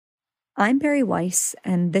I'm Barry Weiss,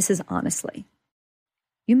 and this is Honestly.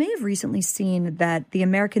 You may have recently seen that the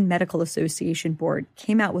American Medical Association Board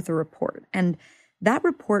came out with a report, and that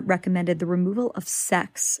report recommended the removal of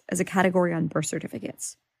sex as a category on birth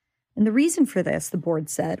certificates. And the reason for this, the board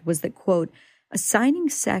said, was that, quote, assigning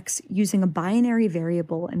sex using a binary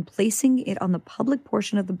variable and placing it on the public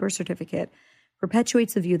portion of the birth certificate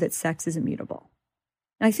perpetuates the view that sex is immutable.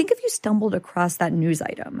 And I think if you stumbled across that news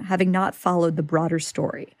item, having not followed the broader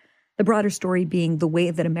story being the way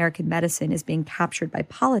that American medicine is being captured by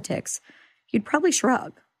politics, you'd probably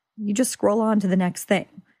shrug. You just scroll on to the next thing.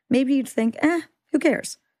 Maybe you'd think, who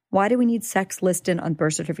cares? Why do we need sex listed on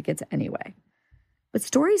birth certificates anyway? But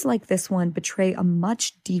stories like this one betray a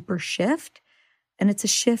much deeper shift, and it's a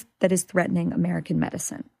shift that is threatening American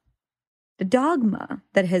medicine. The dogma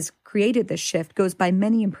that has created this shift goes by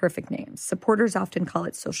many imperfect names. Supporters often call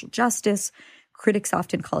it social justice. Critics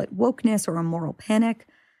often call it wokeness or a moral panic.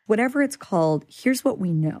 Whatever it's called, here's what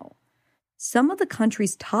we know. Some of the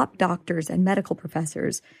country's top doctors and medical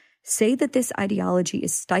professors say that this ideology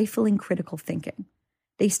is stifling critical thinking.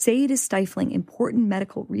 They say it is stifling important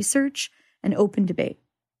medical research and open debate.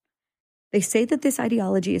 They say that this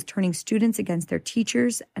ideology is turning students against their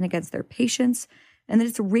teachers and against their patients, and that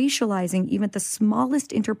it's racializing even the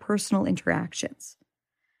smallest interpersonal interactions.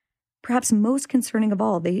 Perhaps most concerning of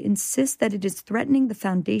all, they insist that it is threatening the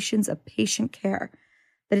foundations of patient care,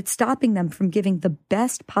 that it's stopping them from giving the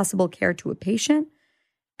best possible care to a patient,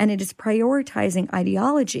 and it is prioritizing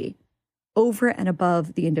ideology over and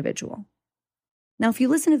above the individual. Now, if you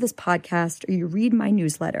listen to this podcast or you read my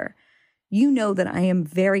newsletter, you know that I am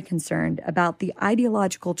very concerned about the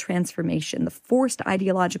ideological transformation, the forced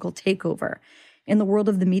ideological takeover in the world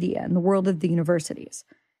of the media and the world of the universities.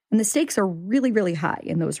 And the stakes are really, really high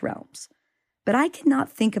in those realms. But I cannot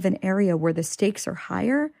think of an area where the stakes are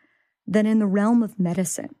higher than in the realm of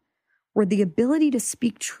medicine, where the ability to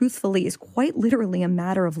speak truthfully is quite literally a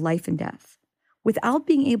matter of life and death. Without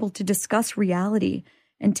being able to discuss reality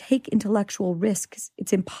and take intellectual risks,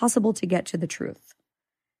 it's impossible to get to the truth.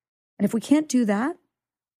 And if we can't do that,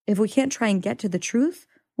 if we can't try and get to the truth,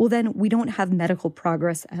 well, then we don't have medical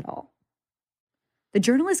progress at all. The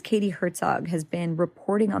journalist Katie Herzog has been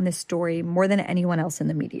reporting on this story more than anyone else in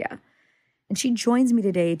the media. And she joins me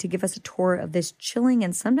today to give us a tour of this chilling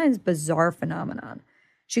and sometimes bizarre phenomenon.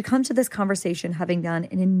 She comes to this conversation having done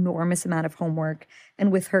an enormous amount of homework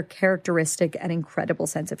and with her characteristic and incredible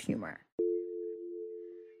sense of humor.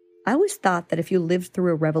 I always thought that if you lived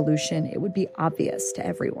through a revolution, it would be obvious to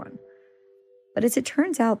everyone. But as it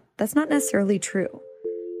turns out, that's not necessarily true.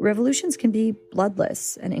 Revolutions can be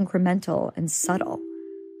bloodless and incremental and subtle.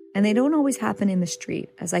 And they don't always happen in the street,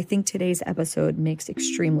 as I think today's episode makes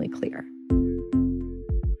extremely clear.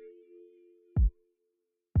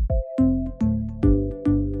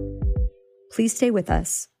 Please stay with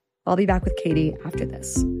us. I'll be back with Katie after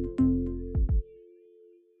this.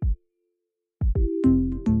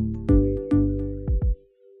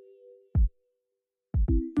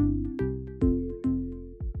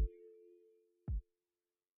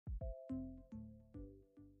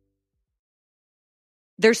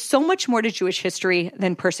 There's so much more to Jewish history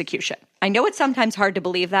than persecution. I know it's sometimes hard to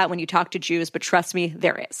believe that when you talk to Jews, but trust me,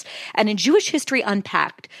 there is. And in Jewish History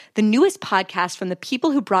Unpacked, the newest podcast from the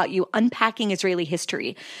people who brought you Unpacking Israeli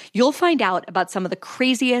History, you'll find out about some of the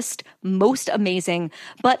craziest, most amazing,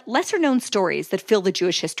 but lesser-known stories that fill the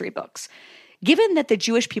Jewish history books. Given that the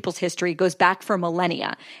Jewish people's history goes back for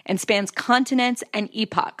millennia and spans continents and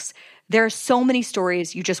epochs, there are so many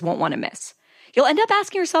stories you just won't want to miss. You'll end up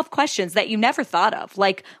asking yourself questions that you never thought of,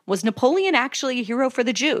 like, was Napoleon actually a hero for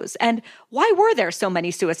the Jews? And why were there so many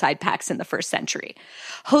suicide pacts in the first century?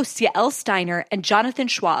 Hosts Yael Steiner and Jonathan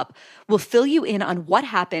Schwab will fill you in on what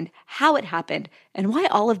happened, how it happened, and why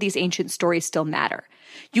all of these ancient stories still matter.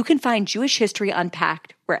 You can find Jewish History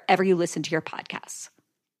Unpacked wherever you listen to your podcasts.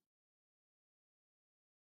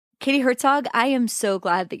 Katie Herzog, I am so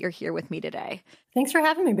glad that you're here with me today. Thanks for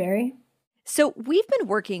having me, Barry. So we've been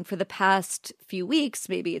working for the past few weeks,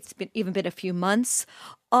 maybe it's even been a few months,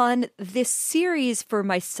 on this series for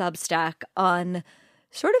my Substack on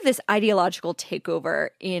sort of this ideological takeover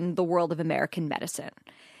in the world of American medicine.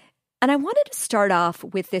 And I wanted to start off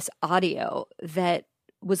with this audio that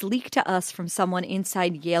was leaked to us from someone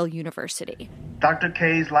inside Yale University. Dr.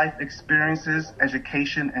 K's life experiences,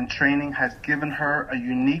 education, and training has given her a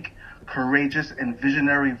unique, courageous, and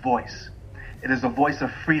visionary voice. It is a voice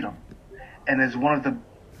of freedom, and is one of the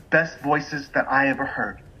best voices that I ever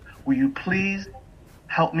heard. Will you please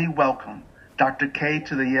help me welcome Dr. K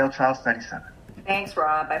to the Yale Child Study Center? Thanks,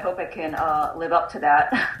 Rob. I hope I can live up to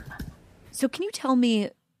that. So can you tell me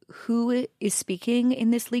who is speaking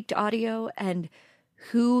in this leaked audio and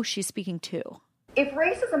who she's speaking to? If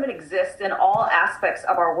racism exists in all aspects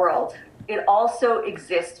of our world, it also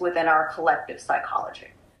exists within our collective psychology.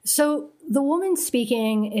 So the woman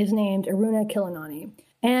speaking is named Aruna Khilanani,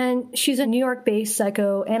 and she's a New York-based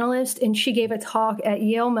psychoanalyst, and she gave a talk at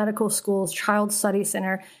Yale Medical School's Child Study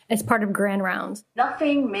Center as part of Grand Rounds.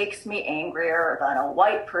 Nothing makes me angrier than a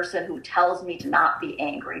white person who tells me to not be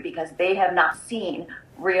angry because they have not seen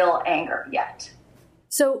real anger yet.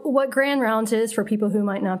 So what Grand Rounds is, for people who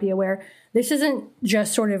might not be aware, this isn't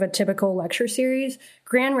just sort of a typical lecture series.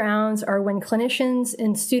 Grand Rounds are when clinicians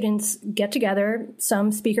and students get together.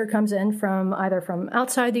 Some speaker comes in from either from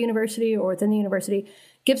outside the university or within the university,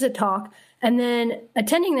 gives a talk, and then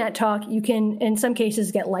attending that talk, you can, in some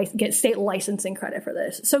cases, get state licensing credit for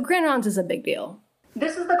this. So Grand Rounds is a big deal.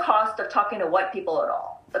 This is the cost of talking to white people at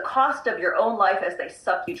all. The cost of your own life as they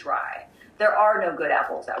suck you dry. There are no good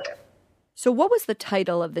apples out there. So what was the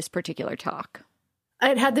title of this particular talk?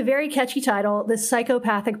 It had the very catchy title, The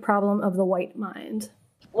Psychopathic Problem of the White Mind.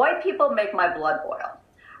 White people make my blood boil.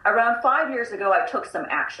 Around 5 years ago, I took some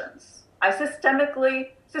actions. I systematically,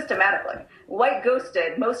 white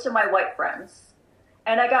ghosted most of my white friends,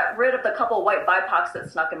 and I got rid of the couple white BIPOCs that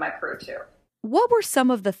snuck in my crew too. What were some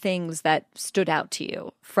of the things that stood out to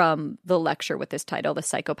you from the lecture with this title, The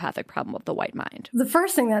Psychopathic Problem of the White Mind? The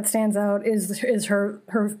first thing that stands out is her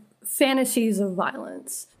fantasies of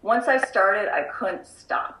violence. Once I started, I couldn't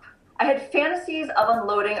stop. I had fantasies of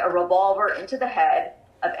unloading a revolver into the head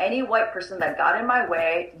of any white person that got in my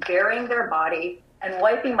way, burying their body, and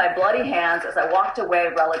wiping my bloody hands as I walked away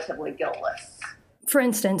relatively guiltless. For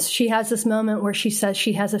instance, she has this moment where she says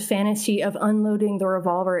she has a fantasy of unloading the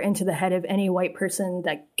revolver into the head of any white person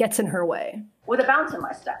that gets in her way. With a bounce in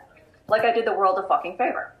my step, like I did the world a fucking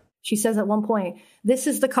favor. She says at one point, this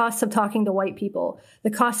is the cost of talking to white people,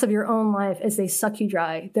 the cost of your own life as they suck you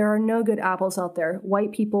dry. There are no good apples out there.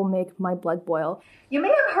 White people make my blood boil. You may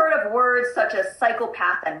have heard of words such as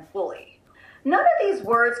psychopath and bully. None of these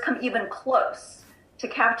words come even close to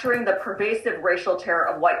capturing the pervasive racial terror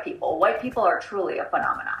of white people. White people are truly a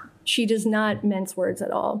phenomenon. She does not mince words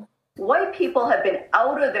at all. White people have been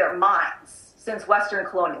out of their minds since Western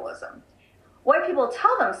colonialism. White people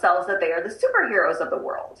tell themselves that they are the superheroes of the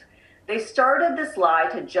world. They started this lie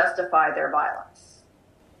to justify their violence.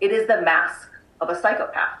 It is the mask of a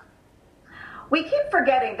psychopath. We keep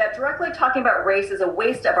forgetting that directly talking about race is a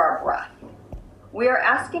waste of our breath. We are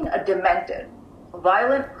asking a demented,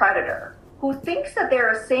 violent predator who thinks that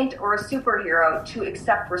they're a saint or a superhero to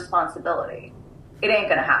accept responsibility. It ain't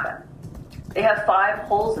gonna happen. They have 5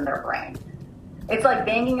 holes in their brain. It's like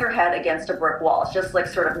banging your head against a brick wall. It's just like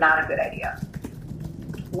sort of not a good idea.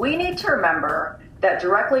 We need to remember that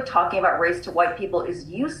directly talking about race to white people is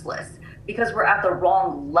useless because we're at the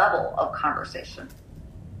wrong level of conversation.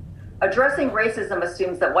 Addressing racism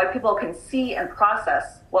assumes that white people can see and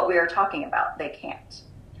process what we are talking about. They can't.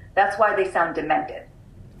 That's why they sound demented.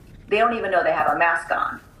 They don't even know they have a mask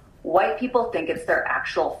on. White people think it's their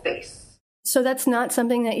actual face. So that's not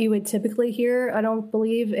something that you would typically hear, I don't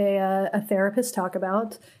believe, a therapist talk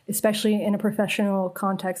about, especially in a professional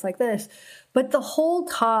context like this. But the whole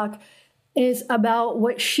talk is about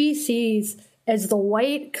what she sees as the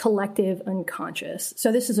white collective unconscious. So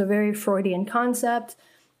this is a very Freudian concept.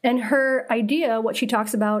 And her idea, what she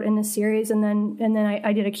talks about in this series, and then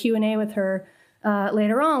I did a Q&A with her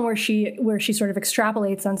later on where she sort of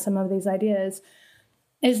extrapolates on some of these ideas,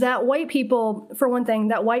 is that white people, for one thing,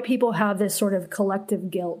 that white people have this sort of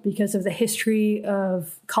collective guilt because of the history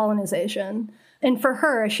of colonization. And for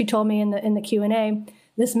her, as she told me in the Q&A,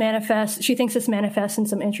 she thinks this manifests in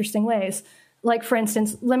some interesting ways. Like, for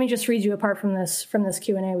instance, let me just read you a part from this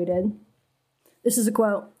Q&A we did. This is a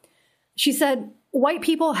quote. She said, "White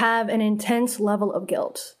people have an intense level of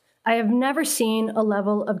guilt. I have never seen a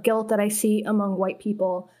level of guilt that I see among white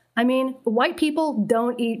people. I mean, white people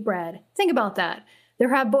don't eat bread. Think about that.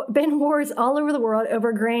 There have been wars all over the world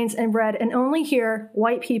over grains and bread, and only here,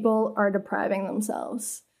 white people are depriving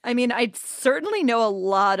themselves." I mean, I certainly know a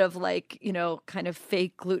lot of kind of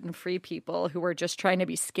fake gluten-free people who are just trying to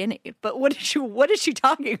be skinny. But what is she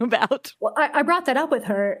talking about? Well, I brought that up with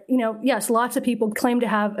her. Yes, lots of people claim to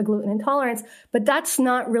have a gluten intolerance, but that's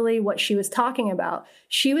not really what she was talking about.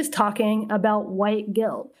 She was talking about white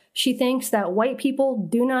guilt. She thinks that white people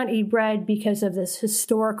do not eat bread because of this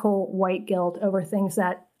historical white guilt over things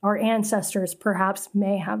that our ancestors perhaps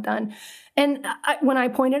may have done. And when I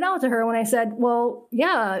pointed out to her, when I said, well,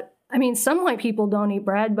 yeah, I mean, some white people don't eat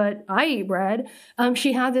bread, but I eat bread,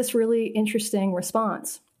 she had this really interesting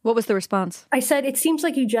response. What was the response? I said, it seems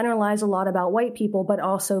like you generalize a lot about white people, but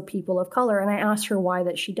also people of color. And I asked her why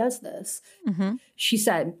that she does this. Mm-hmm. She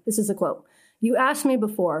said, this is a quote, "You asked me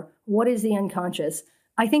before, what is the unconscious?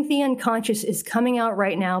 I think the unconscious is coming out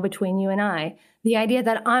right now between you and I. The idea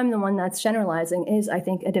that I'm the one that's generalizing is, I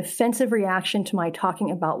think, a defensive reaction to my talking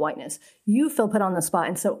about whiteness. You feel put on the spot,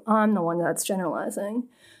 and so I'm the one that's generalizing."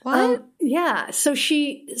 What? Yeah. So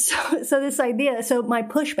this idea, so my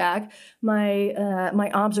pushback,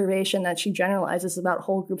 my observation that she generalizes about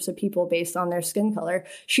whole groups of people based on their skin color,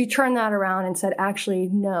 she turned that around and said, actually,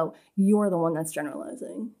 no, you're the one that's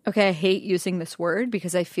generalizing. Okay, I hate using this word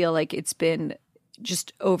because I feel like it's been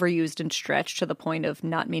just overused and stretched to the point of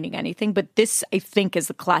not meaning anything. But this, I think, is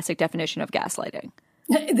the classic definition of gaslighting.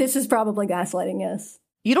 This is probably gaslighting, yes.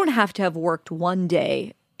 You don't have to have worked one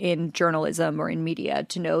day in journalism or in media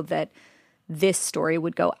to know that this story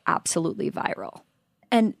would go absolutely viral.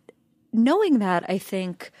 And knowing that, I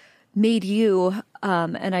think, made you,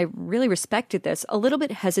 and I really respected this, a little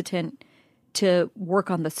bit hesitant to work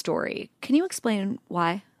on the story. Can you explain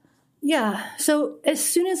why? Yeah. So as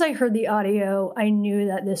soon as I heard the audio, I knew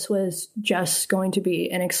that this was just going to be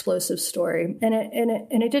an explosive story. And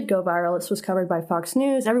it did go viral. This was covered by Fox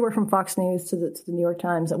News, everywhere from Fox News to the New York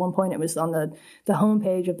Times. At one point, it was on the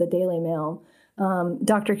homepage of the Daily Mail.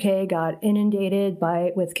 Dr. K got inundated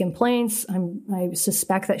with complaints. I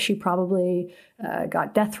suspect that she probably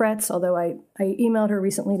got death threats, although I emailed her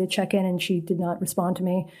recently to check in and she did not respond to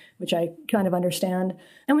me, which I kind of understand.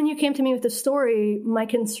 And when you came to me with the story, my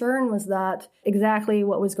concern was that exactly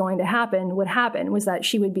what was going to happen was that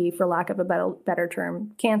she would be, for lack of a better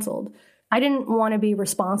term, canceled. I didn't want to be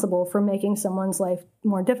responsible for making someone's life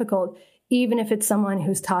more difficult, even if it's someone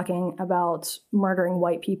who's talking about murdering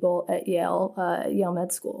white people at Yale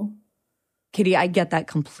Med School. Katie, I get that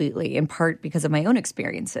completely, in part because of my own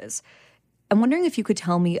experiences. I'm wondering if you could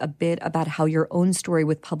tell me a bit about how your own story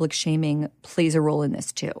with public shaming plays a role in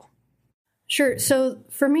this too. Sure. So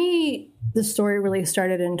for me, the story really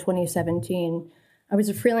started in 2017. I was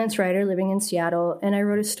a freelance writer living in Seattle, and I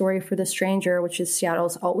wrote a story for The Stranger, which is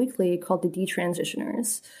Seattle's alt weekly, called The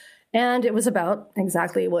Detransitioners. And it was about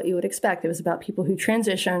exactly what you would expect. It was about people who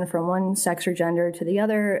transition from one sex or gender to the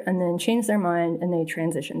other and then change their mind and they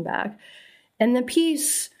transition back. And the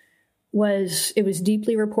piece was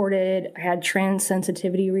deeply reported. I had trans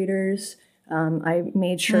sensitivity readers. I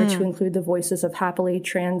made sure to include the voices of happily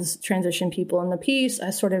transition people in the piece. I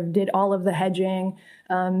sort of did all of the hedging,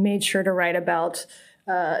 made sure to write about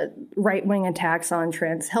right-wing attacks on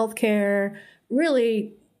trans healthcare,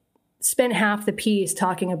 really spent half the piece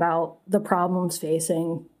talking about the problems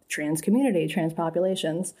facing trans community, trans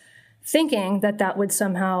populations, thinking that would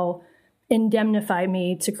somehow indemnify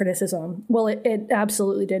me to criticism. Well, it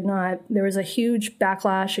absolutely did not. There was a huge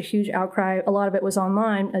backlash, a huge outcry. A lot of it was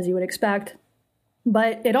online, as you would expect,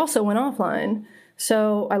 but it also went offline.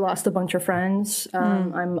 So I lost a bunch of friends.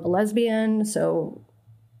 I'm a lesbian, so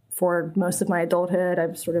for most of my adulthood,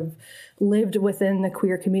 I've sort of lived within the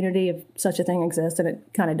queer community, if such a thing exists, and it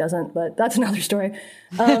kind of doesn't, but that's another story.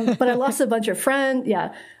 But I lost a bunch of friends.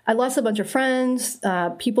 Yeah, I lost a bunch of friends.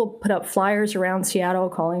 People put up flyers around Seattle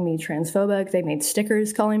calling me transphobic. They made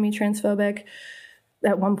stickers calling me transphobic.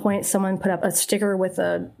 At one point, someone put up a sticker with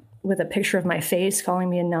a picture of my face calling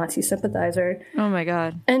me a Nazi sympathizer. Oh, my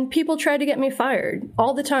God. And people tried to get me fired.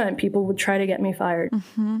 All the time, people would try to get me fired.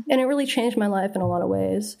 Mm-hmm. And it really changed my life in a lot of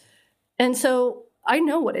ways. And so I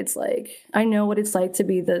know what it's like. I know what it's like to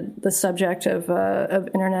be the subject of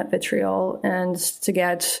internet vitriol and to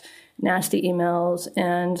get nasty emails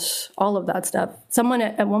and all of that stuff. Someone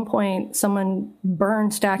at one point, someone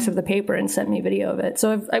burned stacks of the paper and sent me video of it.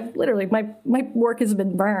 So I've literally, my work has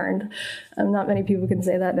been burned. Not many people can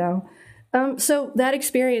say that now. So that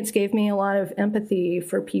experience gave me a lot of empathy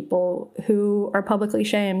for people who are publicly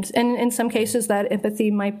shamed. And in some cases, that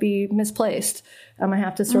empathy might be misplaced. I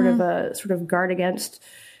have to sort of guard against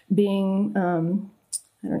being,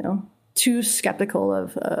 too skeptical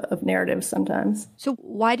of narratives sometimes. So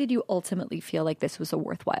why did you ultimately feel like this was a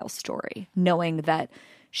worthwhile story, knowing that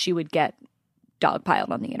she would get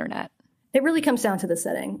dogpiled on the internet? It really comes down to the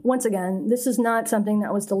setting. Once again, this is not something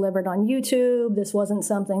that was delivered on YouTube. This wasn't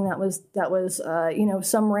something that was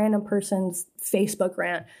some random person's Facebook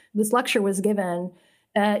rant. This lecture was given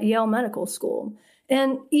at Yale Medical School.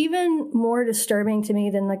 And even more disturbing to me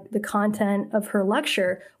than the content of her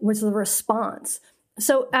lecture was the response.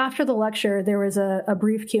 So after the lecture, there was a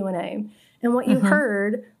brief Q&A. And what you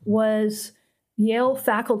heard was Yale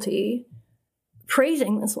faculty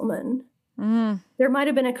praising this woman. There might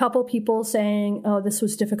have been a couple people saying, oh, this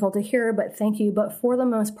was difficult to hear, but thank you. But for the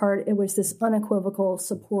most part, it was this unequivocal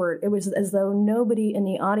support. It was as though nobody in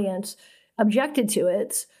the audience objected to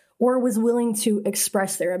it or was willing to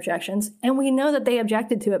express their objections. And we know that they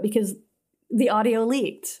objected to it because the audio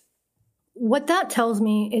leaked. What that tells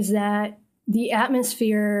me is that the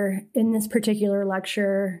atmosphere in this particular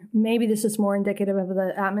lecture, maybe this is more indicative of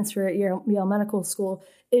the atmosphere at Yale Medical School,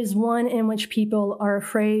 is one in which people are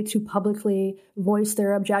afraid to publicly voice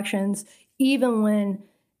their objections, even when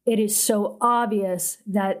it is so obvious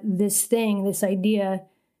that this idea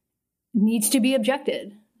needs to be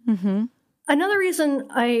objected. Mm-hmm. Another reason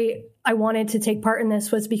I wanted to take part in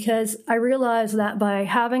this was because I realized that by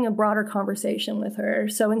having a broader conversation with her,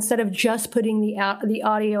 so instead of just putting the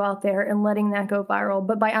audio out there and letting that go viral,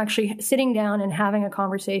 but by actually sitting down and having a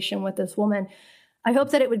conversation with this woman, I hope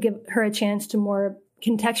that it would give her a chance to more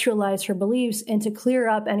contextualize her beliefs and to clear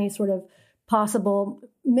up any sort of possible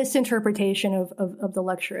misinterpretation of the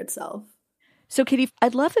lecture itself. So, Katie,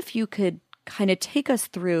 I'd love if you could kind of take us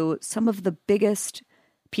through some of the biggest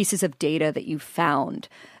pieces of data that you found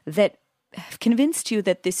that have convinced you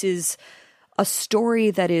that this is a story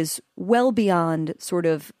that is well beyond sort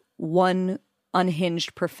of one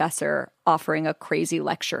unhinged professor offering a crazy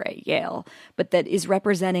lecture at Yale, but that is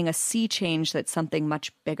representing a sea change that's something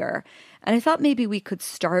much bigger. And I thought maybe we could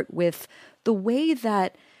start with the way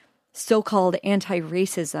that so-called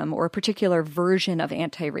anti-racism or a particular version of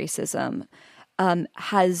anti-racism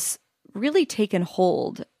has really taken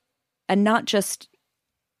hold, and not just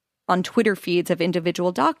on Twitter feeds of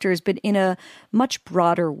individual doctors, but in a much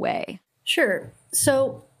broader way. Sure.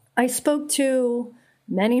 So I spoke to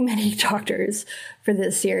many doctors for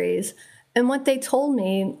this series. And what they told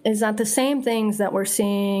me is that the same things that we're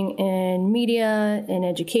seeing in media, in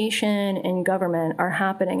education, in government are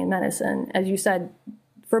happening in medicine. As you said,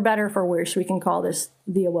 for better or for worse, we can call this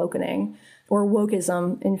the awakening or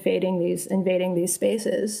wokeism invading these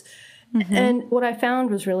spaces. Mm-hmm. And what I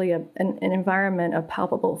found was really an environment of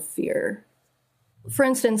palpable fear. For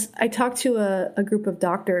instance, I talked to a group of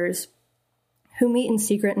doctors who meet in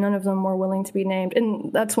secret. None of them were willing to be named.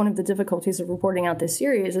 And that's one of the difficulties of reporting out this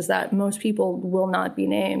series, is that most people will not be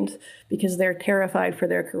named because they're terrified for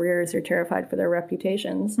their careers. They're terrified for their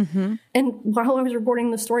reputations. Mm-hmm. And while I was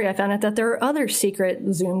reporting the story, I found out that there are other secret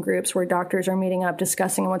Zoom groups where doctors are meeting up,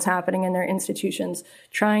 discussing what's happening in their institutions,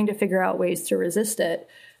 trying to figure out ways to resist it.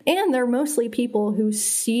 And they're mostly people who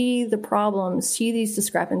see the problems, see these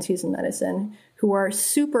discrepancies in medicine, who are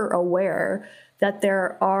super aware that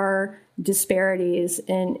there are disparities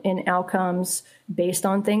in outcomes based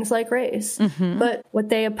on things like race. Mm-hmm. But what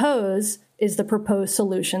they oppose is the proposed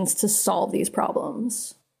solutions to solve these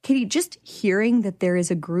problems. Katie, just hearing that there is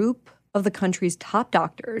a group of the country's top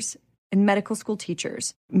doctors and medical school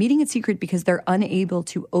teachers meeting in secret because they're unable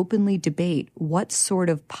to openly debate what sort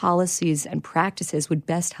of policies and practices would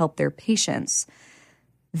best help their patients,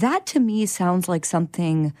 that to me sounds like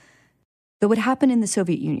something that would happen in the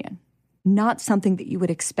Soviet Union, not something that you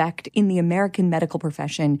would expect in the American medical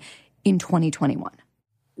profession in 2021.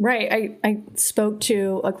 Right. I spoke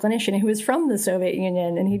to a clinician who was from the Soviet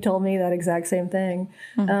Union, and he told me that exact same thing.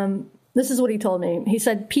 Mm-hmm. This is what he told me. He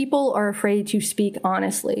said, people are afraid to speak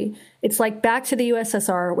honestly. It's like back to the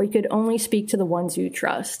USSR, where you could only speak to the ones you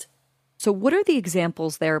trust. So what are the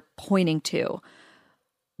examples they're pointing to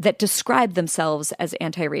that describe themselves as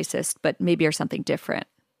anti-racist, but maybe are something different?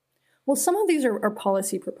 Well, some of these are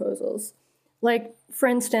policy proposals. Like, for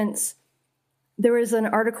instance, there was an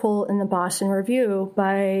article in the Boston Review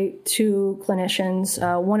by two clinicians,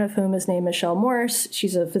 one of whom is named Michelle Morse.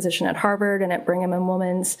 She's a physician at Harvard and at Brigham and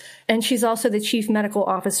Women's. And she's also the chief medical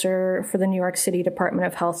officer for the New York City Department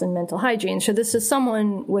of Health and Mental Hygiene. So this is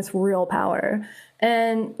someone with real power.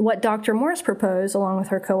 And what Dr. Morse proposed, along with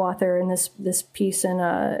her co-author in this piece in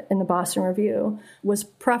the Boston Review, was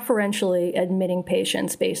preferentially admitting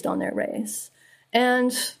patients based on their race.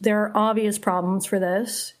 And there are obvious problems for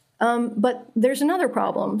this. But there's another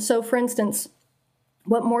problem. So, for instance,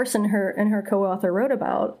 what Morse and her co-author wrote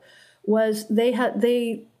about was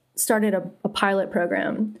they started a pilot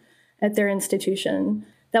program at their institution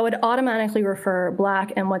that would automatically refer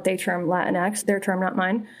Black and what they term Latinx, their term, not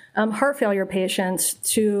mine, heart failure patients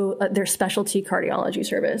to their specialty cardiology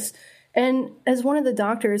service. And as one of the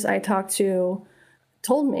doctors I talked to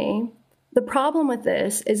told me, the problem with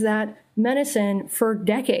this is that medicine for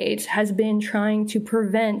decades has been trying to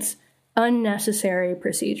prevent unnecessary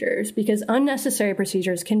procedures, because unnecessary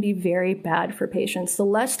procedures can be very bad for patients. The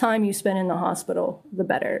less time you spend in the hospital, the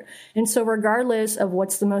better. And so regardless of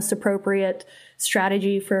what's the most appropriate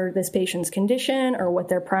strategy for this patient's condition or what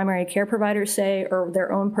their primary care providers say or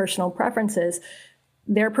their own personal preferences,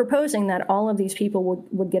 they're proposing that all of these people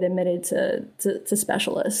would get admitted to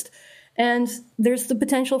specialist. And there's the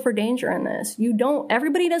potential for danger in this.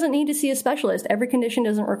 Everybody doesn't need to see a specialist. Every condition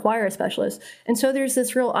doesn't require a specialist. And so there's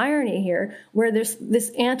this real irony here where there's this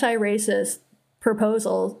anti-racist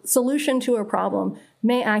proposal, solution to a problem,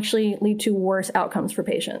 may actually lead to worse outcomes for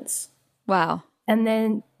patients. Wow. And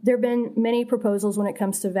then there have been many proposals when it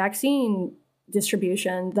comes to vaccine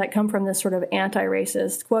distribution that come from this sort of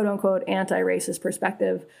anti-racist, quote unquote, anti-racist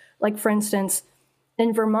perspective. Like, for instance,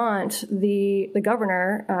 in Vermont, the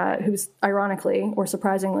governor, who's ironically or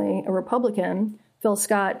surprisingly a Republican, Phil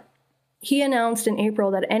Scott, he announced in April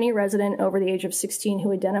that any resident over the age of 16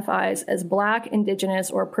 who identifies as Black, Indigenous,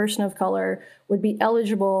 or a person of color would be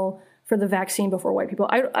eligible for the vaccine before white people.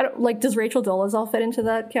 I don't like, does Rachel Dolezal fit into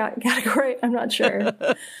that category? I'm not sure.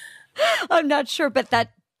 I'm not sure, but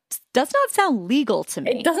that does not sound legal to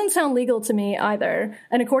me. It doesn't sound legal to me either.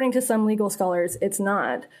 And according to some legal scholars, it's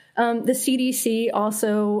not. The CDC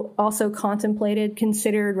also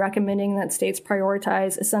considered recommending that states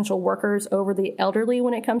prioritize essential workers over the elderly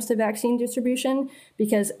when it comes to vaccine distribution,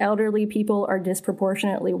 because elderly people are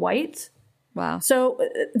disproportionately white. Wow. So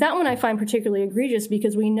that one I find particularly egregious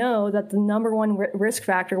because we know that the number one risk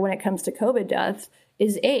factor when it comes to COVID death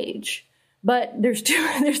is age. But there's too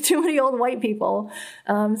many old white people.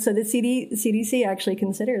 So the CDC actually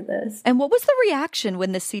considered this. And what was the reaction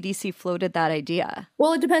when the CDC floated that idea?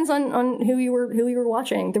 Well, it depends on who you were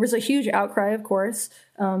watching. There was a huge outcry, of course,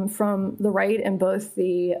 from the right and both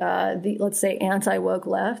the let's say anti-woke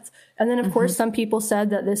left. And then, of course, some people said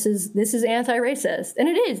that this is anti-racist. And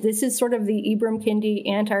it is. This is sort of the Ibram Kendi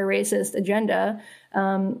anti-racist agenda,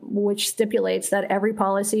 which stipulates that every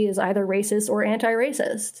policy is either racist or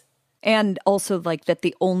anti-racist. And also like that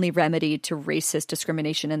the only remedy to racist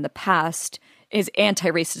discrimination in the past is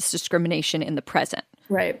anti-racist discrimination in the present.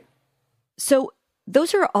 Right. So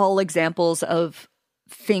those are all examples of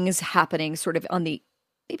things happening sort of on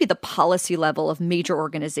maybe the policy level of major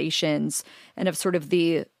organizations and of sort of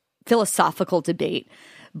the philosophical debate.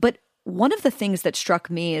 But one of the things that struck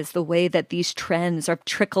me is the way that these trends are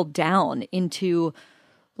trickled down into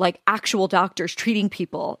like actual doctors treating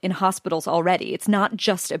people in hospitals already. It's not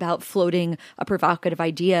just about floating a provocative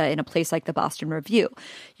idea in a place like the Boston Review.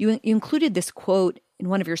 You included this quote in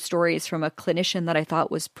one of your stories from a clinician that I thought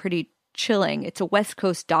was pretty chilling. It's a West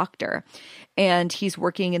Coast doctor, and he's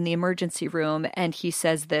working in the emergency room, and he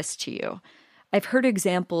says this to you. I've heard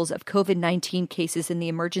examples of COVID-19 cases in the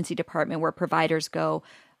emergency department where providers go,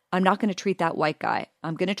 I'm not going to treat that white guy.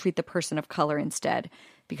 I'm going to treat the person of color instead.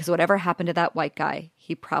 Because whatever happened to that white guy,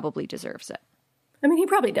 he probably deserves it. I mean, he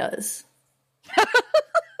probably does.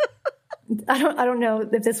 I don't know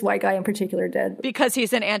if this white guy in particular did. Because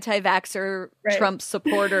he's an anti-vaxxer, right. Trump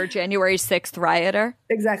supporter, January 6th rioter.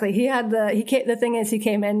 Exactly. The thing is, he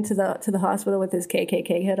came into the hospital with his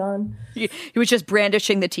KKK hat on. He was just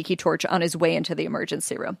brandishing the tiki torch on his way into the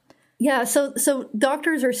emergency room. Yeah. So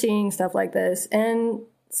doctors are seeing stuff like this, and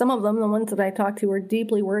some of them, the ones that I talked to, are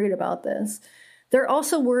deeply worried about this. They're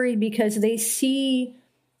also worried because they see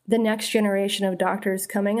the next generation of doctors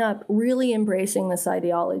coming up really embracing this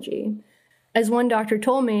ideology. As one doctor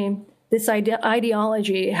told me, this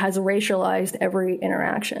ideology has racialized every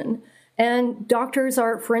interaction. And doctors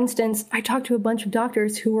are, for instance, I talked to a bunch of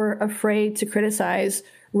doctors who were afraid to criticize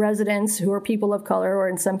residents who are people of color, or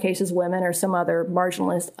in some cases women or some other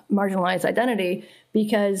marginalized identity,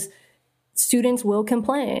 because students will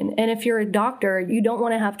complain. And if you're a doctor, you don't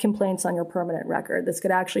want to have complaints on your permanent record. This could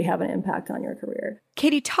actually have an impact on your career.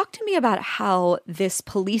 Katie, talk to me about how this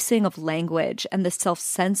policing of language and the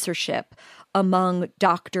self-censorship among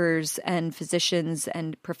doctors and physicians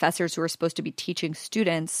and professors who are supposed to be teaching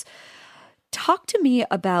students. Talk to me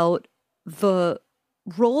about the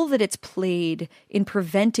role that it's played in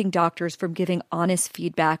preventing doctors from giving honest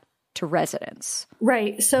feedback to residents.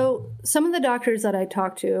 Right. So some of the doctors that I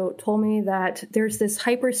talked to told me that there's this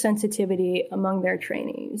hypersensitivity among their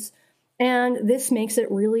trainees, and this makes it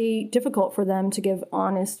really difficult for them to give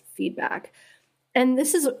honest feedback. And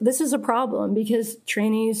this is a problem because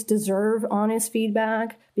trainees deserve honest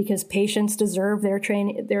feedback, because patients deserve their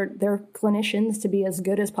clinicians to be as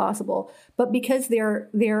good as possible. But because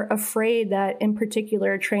they're afraid that, in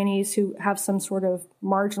particular, trainees who have some sort of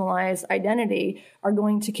marginalized identity are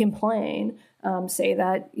going to complain, say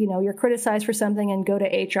that, you're criticized for something and go to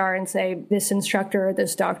HR and say this instructor or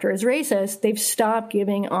this doctor is racist, they've stopped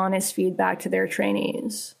giving honest feedback to their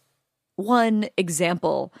trainees. One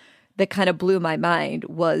example that kind of blew my mind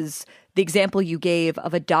was the example you gave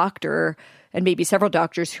of a doctor and maybe several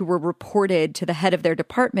doctors who were reported to the head of their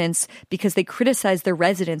departments because they criticized their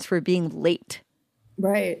residents for being late.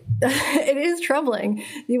 Right. It is troubling.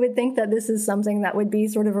 You would think that this is something that would be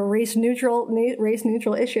sort of a race neutral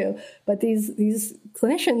issue, but these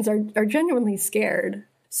clinicians are genuinely scared.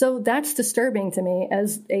 So that's disturbing to me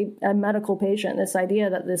as a medical patient, this idea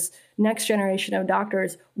that this next generation of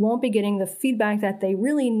doctors won't be getting the feedback that they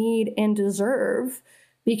really need and deserve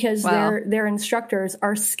because their instructors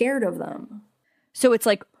are scared of them. So it's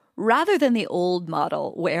like, rather than the old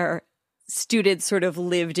model where students sort of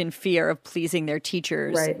lived in fear of pleasing their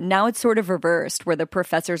teachers, right, now it's sort of reversed, where the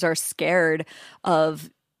professors are scared of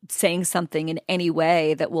saying something in any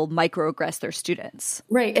way that will microaggress their students.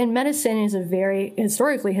 Right. And medicine is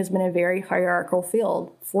historically has been a very hierarchical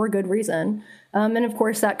field for good reason. And of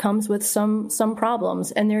course, that comes with some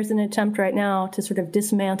problems. And there's an attempt right now to sort of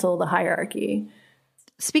dismantle the hierarchy.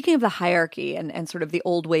 Speaking of the hierarchy and sort of the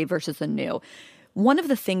old way versus the new, one of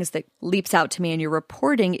the things that leaps out to me in your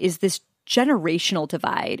reporting is this generational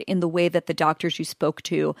divide in the way that the doctors you spoke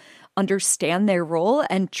to understand their role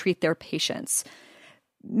and treat their patients.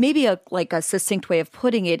 Maybe a succinct way of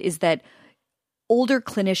putting it is that older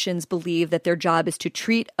clinicians believe that their job is to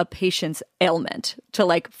treat a patient's ailment,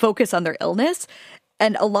 to focus on their illness.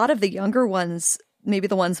 And a lot of the younger ones, maybe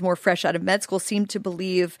the ones more fresh out of med school, seem to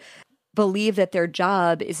believe that their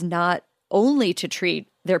job is not only to treat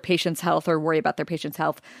their patient's health or worry about their patient's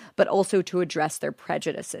health, but also to address their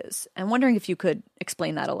prejudices. I'm wondering if you could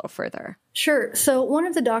explain that a little further. Sure. So one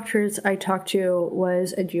of the doctors I talked to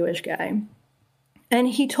was a Jewish guy. And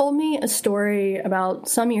he told me a story about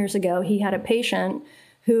some years ago. He had a patient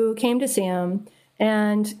who came to see him,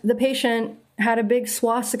 and the patient had a big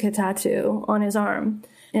swastika tattoo on his arm.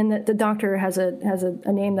 And the doctor has a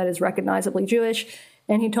name that is recognizably Jewish.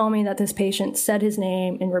 And he told me that this patient said his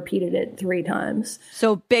name and repeated it 3 times.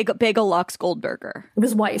 So Bagel Lux Goldberger. It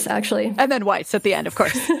was Weiss, actually. And then Weiss at the end, of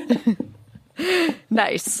course.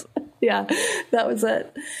 Nice. Yeah, that was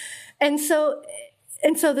it. And so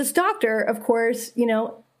this doctor, of course,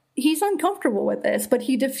 he's uncomfortable with this, but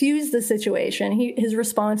he diffused the situation. His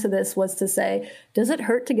response to this was to say, "Does it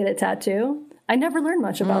hurt to get a tattoo? I never learned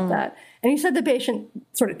much about that." And he said the patient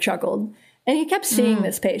sort of chuckled. And he kept seeing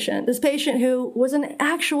this patient who was an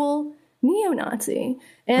actual neo-Nazi.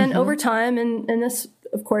 And over time, and this,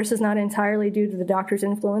 of course, is not entirely due to the doctor's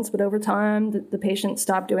influence, but over time, the patient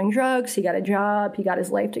stopped doing drugs, he got a job, he got his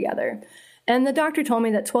life together. And the doctor told me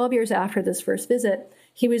that 12 years after this first visit,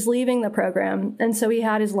 he was leaving the program. And so he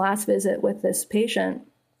had his last visit with this patient.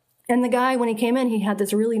 And the guy, when he came in, he had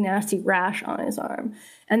this really nasty rash on his arm.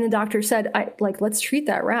 And the doctor said, let's treat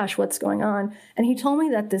that rash. What's going on? And he told me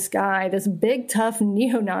that this guy, this big, tough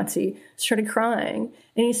neo-Nazi, started crying.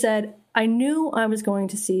 And he said, "I knew I was going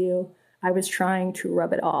to see you. I was trying to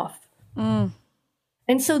rub it off."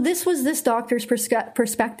 And so this was this doctor's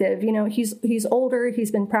perspective. He's older.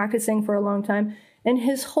 He's been practicing for a long time. And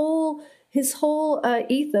his whole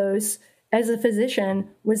ethos as a physician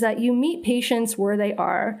was that you meet patients where they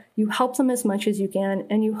are, you help them as much as you can,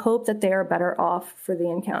 and you hope that they are better off for the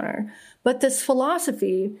encounter. But this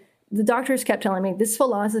philosophy, the doctors kept telling me, this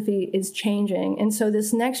philosophy is changing. And so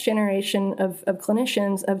this next generation of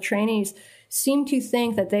clinicians, of trainees, seem to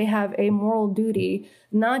think that they have a moral duty,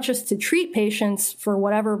 not just to treat patients for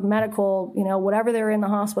whatever medical, whatever they're in the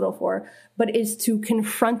hospital for, but is to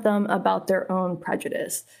confront them about their own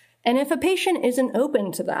prejudice. And if a patient isn't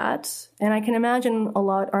open to that, and I can imagine a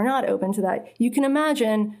lot are not open to that, you can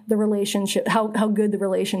imagine the relationship, how good the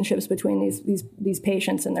relationships between these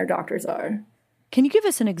patients and their doctors are. Can you give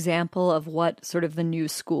us an example of what sort of the new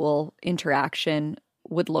school interaction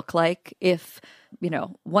would look like if,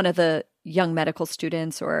 one of the young medical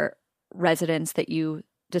students or residents that you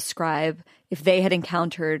describe, if they had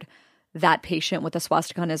encountered that patient with a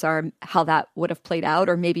swastika on his arm, how that would have played out?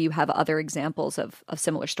 Or maybe you have other examples of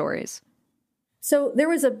similar stories. So there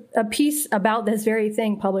was a piece about this very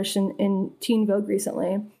thing published in Teen Vogue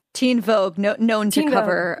recently. Teen Vogue, known to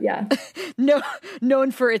cover, yeah,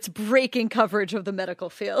 known for its breaking coverage of the medical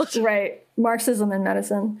field. Right. Marxism in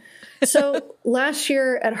medicine. So last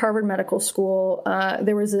year at Harvard Medical School,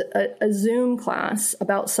 there was a Zoom class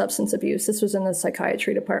about substance abuse. This was in the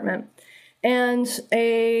psychiatry department. And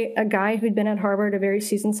a guy who'd been at Harvard, a very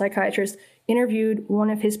seasoned psychiatrist, interviewed one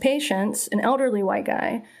of his patients, an elderly white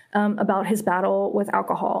guy, about his battle with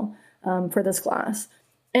alcohol for this class.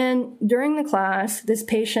 And during the class, this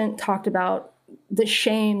patient talked about the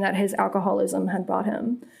shame that his alcoholism had brought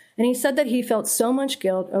him. And he said that he felt so much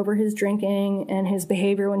guilt over his drinking and his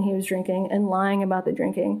behavior when he was drinking and lying about the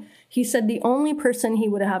drinking. He said the only person he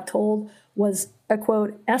would have told was a,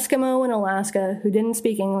 quote, Eskimo in Alaska who didn't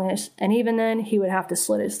speak English, and even then he would have to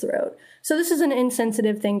slit his throat. So this is an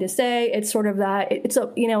insensitive thing to say. It's sort of that, it's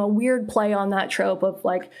a, you know, a weird play on that trope of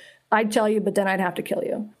like, I'd tell you, but then I'd have to kill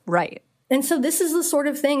you. Right. And so this is the sort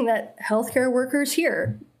of thing that healthcare workers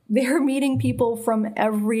hear. They're meeting people from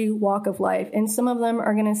every walk of life, and some of them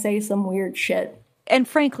are going to say some weird shit. And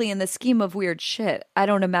frankly, in the scheme of weird shit, I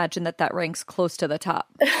don't imagine that ranks close to the top.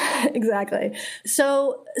 Exactly.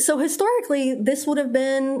 So historically, this would have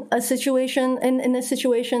been a situation, and in this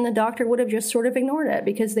situation, the doctor would have just sort of ignored it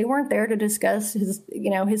because they weren't there to discuss his,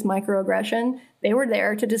 his microaggression. They were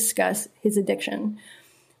there to discuss his addiction.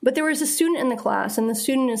 But there was a student in the class, and the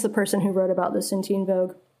student is the person who wrote about this in Teen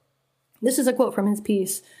Vogue. This is a quote from his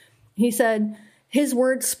piece. He said, "His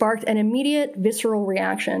words sparked an immediate visceral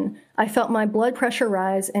reaction. I felt my blood pressure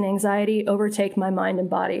rise and anxiety overtake my mind and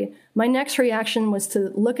body. My next reaction was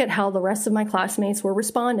to look at how the rest of my classmates were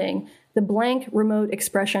responding. The blank, remote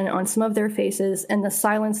expression on some of their faces and the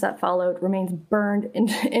silence that followed remains burned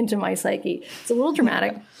into my psyche." It's a little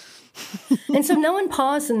dramatic. And so no one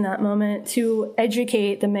paused in that moment to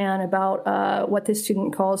educate the man about what this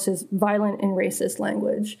student calls his violent and racist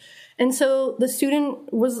language. And so the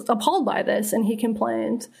student was appalled by this, and he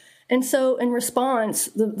complained. And so in response,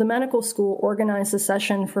 the medical school organized a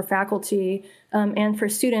session for faculty and for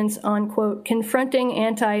students on, quote, confronting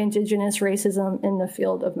anti-Indigenous racism in the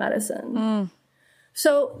field of medicine.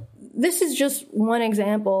 So this is just one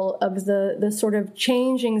example of the sort of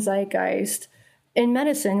changing zeitgeist in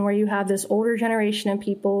medicine, where you have this older generation of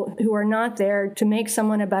people who are not there to make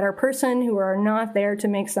someone a better person, who are not there to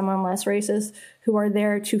make someone less racist, who are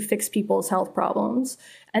there to fix people's health problems.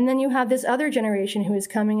 And then you have this other generation who is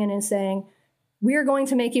coming in and saying, we are going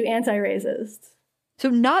to make you anti-racist. So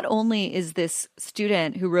not only is this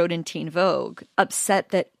student who wrote in Teen Vogue upset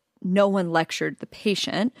that no one lectured the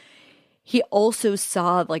patient, he also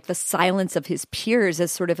saw like the silence of his peers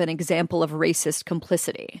as sort of an example of racist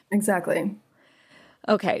complicity. Exactly.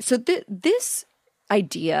 Okay, so this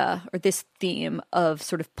idea or this theme of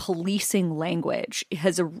sort of policing language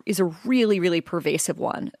is a really, really pervasive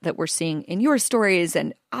one that we're seeing in your stories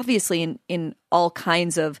and obviously in all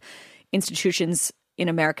kinds of institutions in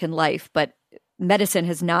American life, but medicine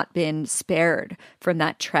has not been spared from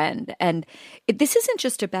that trend. And this isn't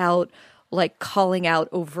just about like calling out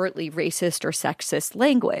overtly racist or sexist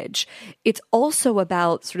language. It's also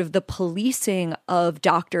about sort of the policing of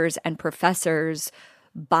doctors and professors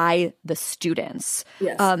by the students,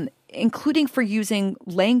 yes. Including for using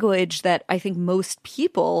language that I think most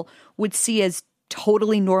people would see as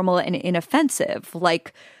totally normal and inoffensive,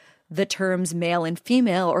 like the terms male and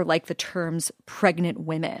female or like the terms pregnant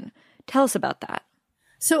women. Tell us about that.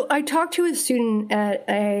 So I talked to a student at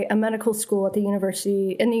a medical school at the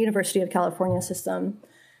University of California system.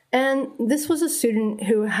 And this was a student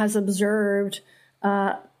who has observed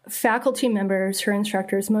faculty members, her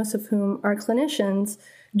instructors, most of whom are clinicians,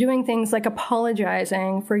 doing things like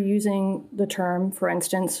apologizing for using the term, for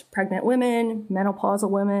instance, pregnant women, menopausal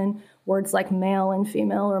women, words like male and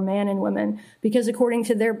female or man and women, because according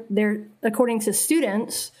to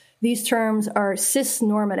students, these terms are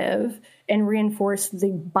cis-normative and reinforce the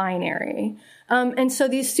binary. And so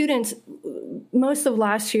these students, most of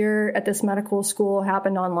last year at this medical school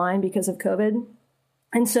happened online because of COVID.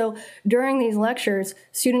 And so during these lectures,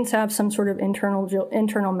 students have some sort of internal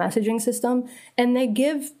messaging system, and they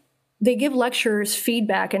give lecturers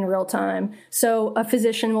feedback in real time. So a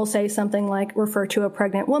physician will say something like, refer to a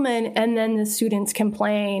pregnant woman, and then the students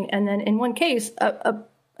complain. And then in one case,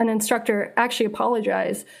 an instructor actually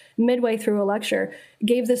apologized midway through a lecture,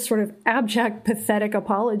 gave this sort of abject, pathetic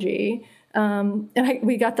apology.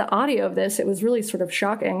 We got the audio of this. It was really sort of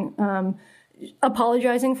shocking.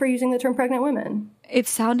 Apologizing for using the term pregnant women. It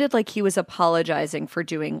sounded like he was apologizing for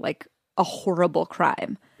doing like a horrible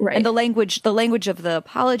crime. Right. And the language of the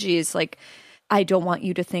apology is like, I don't want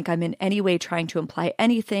you to think I'm in any way trying to imply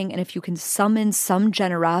anything. And if you can summon some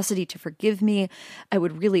generosity to forgive me, I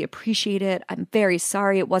would really appreciate it. I'm very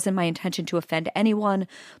sorry. It wasn't my intention to offend anyone.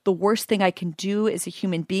 The worst thing I can do as a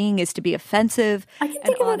human being is to be offensive. I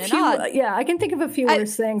can think of a few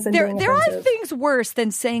worse things than being there offensive. are things worse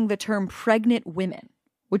than saying the term pregnant women,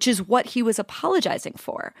 which is what he was apologizing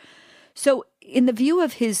for. So in the view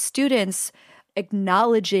of his students,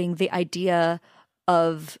 acknowledging the idea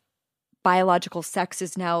of biological sex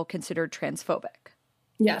is now considered transphobic.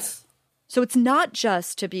 Yes. So it's not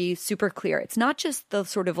just, to be super clear, it's not just the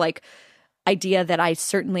sort of like idea that I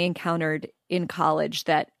certainly encountered in college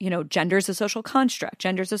that, gender is a social construct.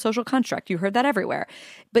 Gender is a social construct. You heard that everywhere.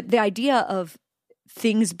 But the idea of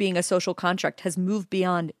things being a social construct has moved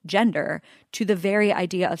beyond gender to the very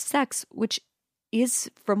idea of sex, which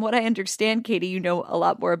is, from what I understand, Katie, you know a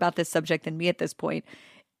lot more about this subject than me at this point,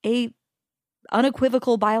 a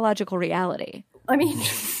unequivocal biological reality. I mean,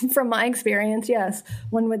 from my experience, yes,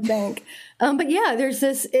 one would think. But yeah, there's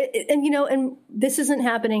this, and this isn't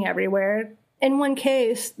happening everywhere. In one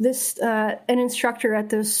case, an instructor at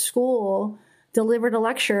this school delivered a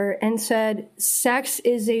lecture and said, sex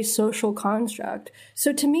is a social construct.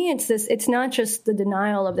 So to me, it's not just the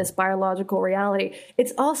denial of this biological reality.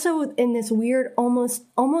 It's also in this weird, almost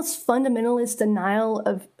fundamentalist denial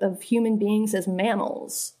of human beings as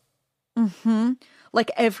mammals. Mm-hmm.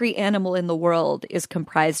 Like every animal in the world is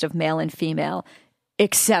comprised of male and female,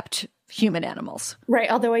 except human animals. Right.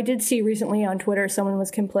 Although I did see recently on Twitter, someone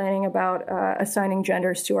was complaining about assigning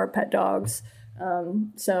genders to our pet dogs.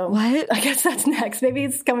 So what? I guess that's next. Maybe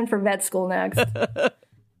it's coming for vet school next.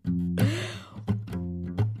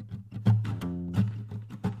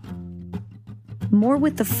 More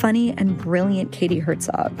with the funny and brilliant Katie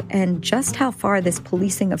Herzog and just how far this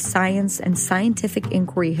policing of science and scientific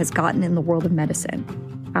inquiry has gotten in the world of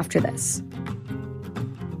medicine after this.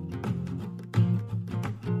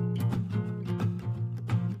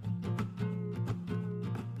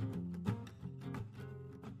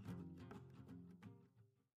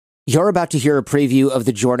 You're about to hear a preview of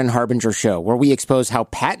The Jordan Harbinger Show, where we expose how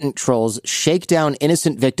patent trolls shake down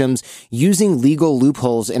innocent victims using legal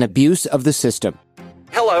loopholes and abuse of the system.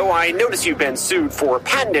 Hello, I notice you've been sued for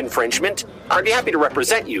patent infringement. I'd be happy to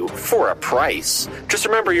represent you for a price. Just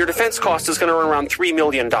remember, your defense cost is going to run around $3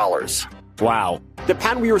 million. Wow. The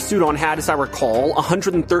patent we were sued on had, as I recall,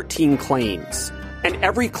 113 claims. And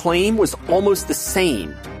every claim was almost the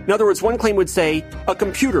same. In other words, one claim would say, a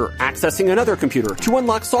computer accessing another computer to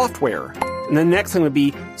unlock software. And then the next thing would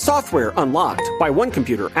be, software unlocked by one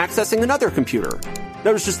computer accessing another computer.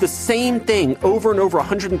 That was just the same thing over and over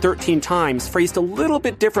 113 times, phrased a little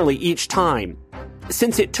bit differently each time.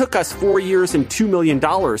 Since it took us 4 years and $2 million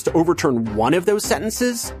to overturn one of those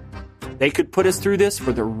sentences, they could put us through this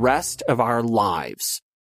for the rest of our lives.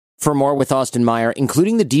 For more with Austin Meyer,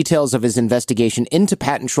 including the details of his investigation into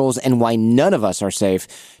patent trolls and why none of us are safe,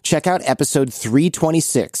 check out episode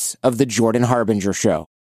 326 of The Jordan Harbinger Show.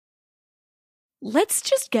 Let's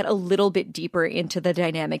just get a little bit deeper into the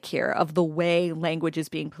dynamic here of the way language is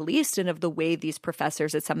being policed and of the way these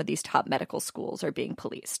professors at some of these top medical schools are being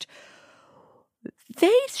policed.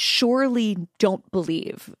 They surely don't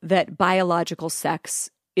believe that biological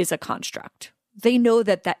sex is a construct. They know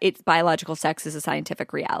that it's biological sex is a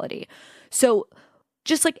scientific reality. So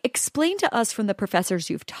just explain to us from the professors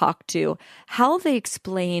you've talked to how they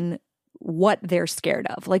explain what they're scared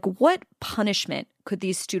of. What punishment could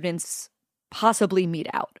these students possibly mete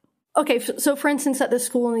out? Okay, so for instance, at the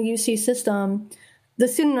school in the UC system, the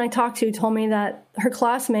student I talked to told me that her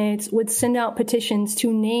classmates would send out petitions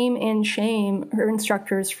to name and shame her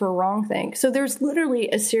instructors for wrongthink. So there's literally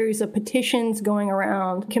a series of petitions going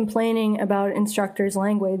around complaining about instructors'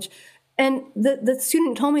 language. And the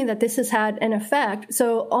student told me that this has had an effect.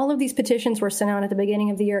 So all of these petitions were sent out at the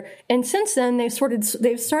beginning of the year. And since then, they've started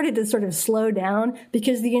to sort of slow down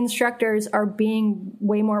because the instructors are being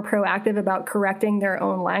way more proactive about correcting their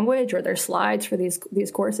own language or their slides for these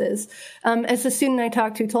courses. As the student I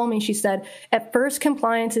talked to told me, she said, at first,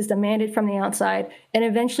 compliance is demanded from the outside, and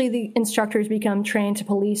eventually the instructors become trained to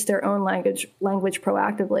police their own language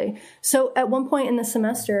proactively. So at one point in the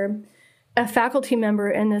semester, a faculty member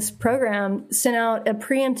in this program sent out a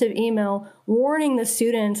preemptive email warning the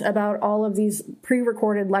students about all of these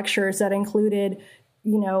pre-recorded lectures that included,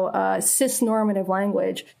 cis-normative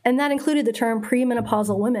language. And that included the term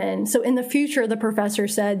premenopausal women. So in the future, the professor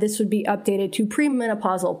said this would be updated to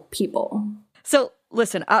premenopausal people. So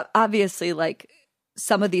listen, obviously,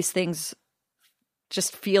 some of these things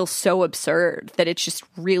just feel so absurd that it's just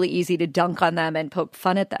really easy to dunk on them and poke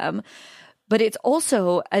fun at them. But it's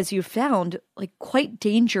also, as you found, quite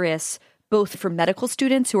dangerous, both for medical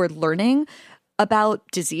students who are learning about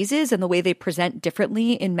diseases and the way they present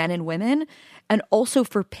differently in men and women, and also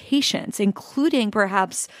for patients, including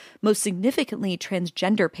perhaps most significantly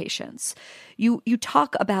transgender patients. You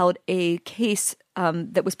talk about a case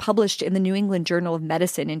that was published in the New England Journal of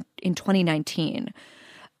Medicine in 2019,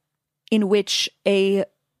 in which a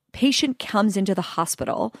patient comes into the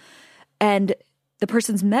hospital and the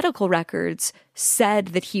person's medical records said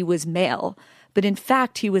that he was male, but in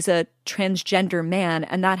fact, he was a transgender man,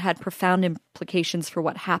 and that had profound implications for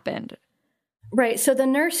what happened. Right. So the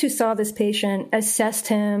nurse who saw this patient assessed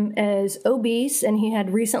him as obese, and he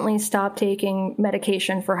had recently stopped taking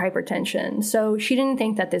medication for hypertension. So she didn't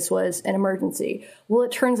think that this was an emergency. Well,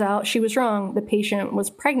 it turns out she was wrong. The patient was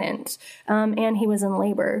pregnant, and he was in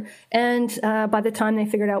labor. And by the time they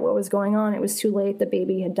figured out what was going on, it was too late. The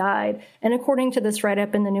baby had died. And according to this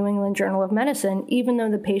write-up in the New England Journal of Medicine, even though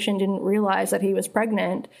the patient didn't realize that he was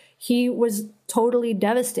pregnant, he was totally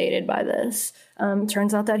devastated by this.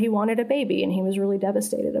 Turns out that he wanted a baby, and he was really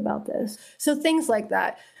devastated about this. So things like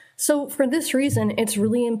that. So for this reason, it's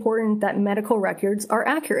really important that medical records are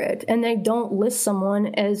accurate and they don't list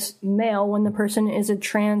someone as male when the person is a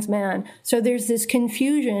trans man. So there's this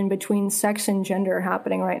confusion between sex and gender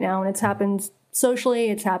happening right now, and it's happened socially,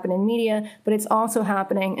 it's happened in media, but it's also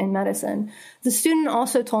happening in medicine. The student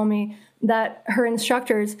also told me that her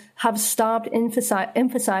instructors have stopped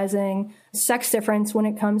emphasizing sex difference when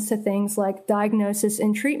it comes to things like diagnosis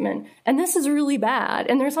and treatment. And this is really bad.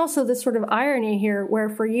 And there's also this sort of irony here where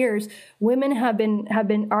for years, women have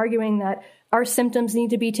been arguing that our symptoms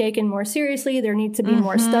need to be taken more seriously. There need to be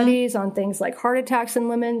more studies on things like heart attacks in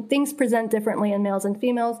women. Things present differently in males and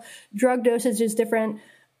females. Drug dosage is different.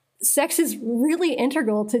 Sex is really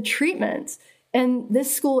integral to treatment. And at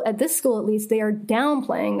this school at least, they are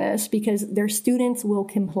downplaying this because their students will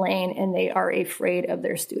complain and they are afraid of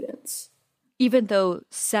their students. Even though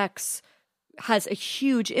sex has a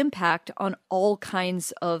huge impact on all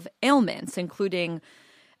kinds of ailments, including,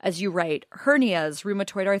 as you write, hernias,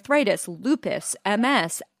 rheumatoid arthritis, lupus,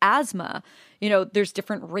 MS, asthma. You know, there's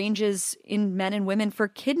different ranges in men and women for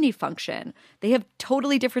kidney function. They have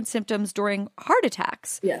totally different symptoms during heart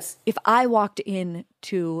attacks. Yes. If I walked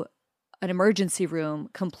into an emergency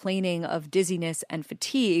room complaining of dizziness and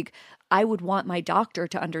fatigue, I would want my doctor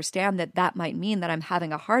to understand that that might mean that I'm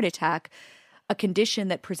having a heart attack, a condition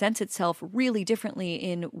that presents itself really differently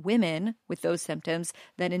in women with those symptoms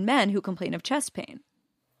than in men who complain of chest pain.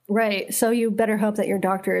 Right. So you better hope that your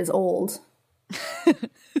doctor is old.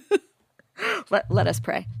 Let us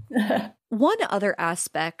pray. One other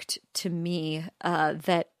aspect to me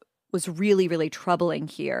that was really, really troubling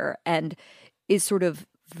here and is sort of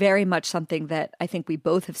very much something that I think we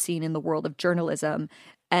both have seen in the world of journalism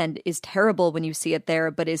and is terrible when you see it there,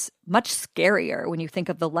 but is much scarier when you think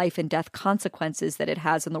of the life and death consequences that it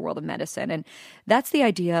has in the world of medicine. And that's the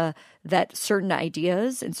idea that certain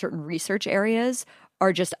ideas in certain research areas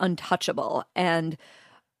are just untouchable. And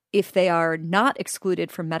if they are not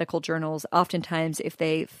excluded from medical journals, oftentimes if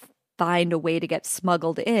they find a way to get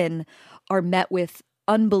smuggled in, are met with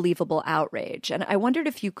unbelievable outrage. And I wondered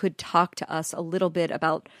if you could talk to us a little bit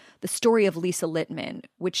about the story of Lisa Littman,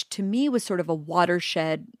 which to me was sort of a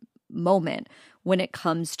watershed moment when it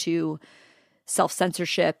comes to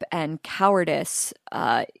self-censorship and cowardice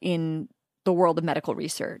in the world of medical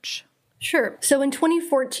research. Sure. So in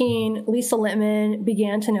 2014, Lisa Littman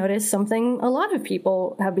began to notice something a lot of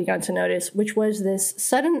people have begun to notice, which was this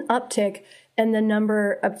sudden uptick in the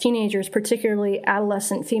number of teenagers, particularly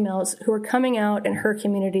adolescent females, who are coming out in her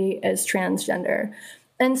community as transgender.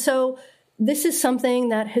 And so this is something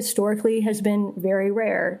that historically has been very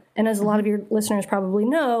rare. And as a lot of your listeners probably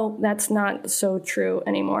know, that's not so true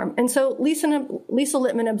anymore. And so Lisa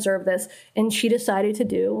Littman observed this, and she decided to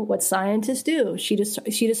do what scientists do. She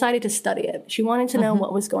decided to study it. She wanted to know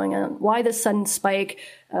what was going on, why the sudden spike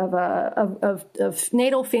of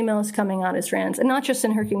natal females coming out as trans, and not just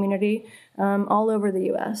in her community, all over the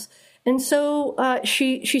U.S. And so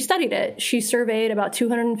she studied it. She surveyed about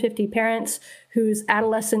 250 parents whose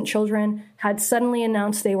adolescent children had suddenly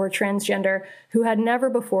announced they were transgender, who had never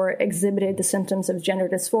before exhibited the symptoms of gender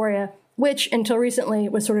dysphoria, which until recently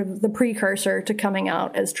was sort of the precursor to coming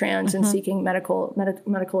out as trans and seeking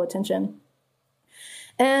medical attention.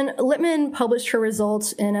 And Littman published her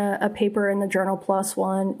results in a paper in the journal PLOS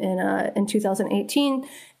One in 2018.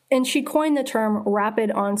 And she coined the term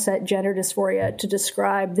rapid onset gender dysphoria to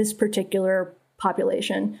describe this particular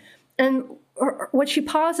population. And what she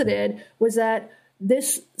posited was that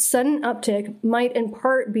this sudden uptick might in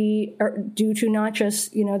part be due to not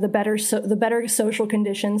just, the better social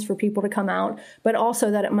conditions for people to come out, but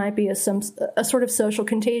also that it might be a sort of social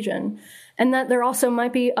contagion. And that there also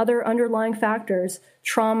might be other underlying factors,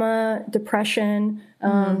 trauma, depression,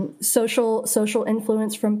 social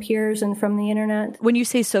influence from peers and from the internet. When you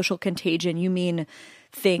say social contagion, you mean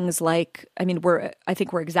things like, I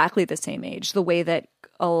think we're exactly the same age. The way that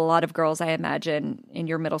a lot of girls, I imagine, in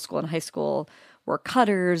your middle school and high school were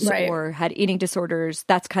cutters or had eating disorders.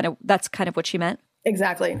 That's kind of what she meant?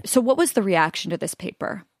 Exactly. So what was the reaction to this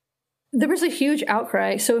paper? There was a huge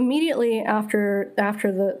outcry. So immediately after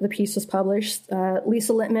the piece was published,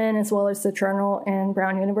 Lisa Littman, as well as the Journal and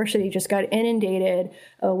Brown University, just got inundated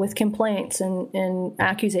with complaints and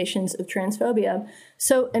accusations of transphobia.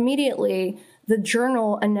 So immediately, the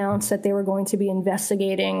Journal announced that they were going to be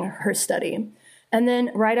investigating her study. And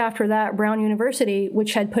then right after that, Brown University,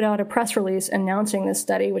 which had put out a press release announcing this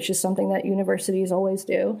study, which is something that universities always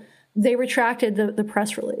do, they retracted the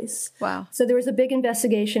press release. Wow. So there was a big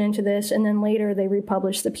investigation into this, and then later they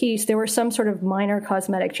republished the piece. There were some sort of minor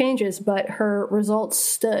cosmetic changes, but her results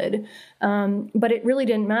stood. But it really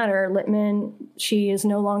didn't matter. Littman, she is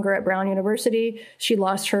no longer at Brown University. She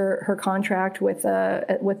lost her contract with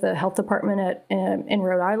the health department in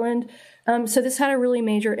Rhode Island. So this had a really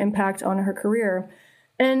major impact on her career.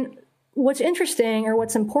 And what's interesting, or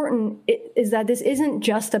what's important, is that this isn't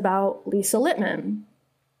just about Lisa Littman.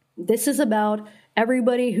 This is about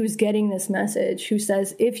everybody who's getting this message, who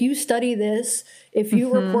says, if you study this, if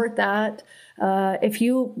you report that, if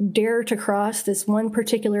you dare to cross this one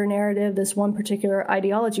particular narrative, this one particular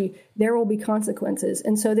ideology, there will be consequences.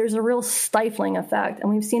 And so there's a real stifling effect.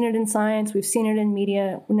 And we've seen it in science, we've seen it in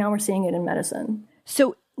media, now we're seeing it in medicine.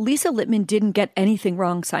 So Lisa Littman didn't get anything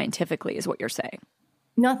wrong scientifically, is what you're saying?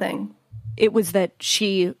 Nothing. It was that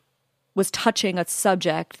she was touching a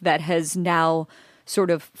subject that has now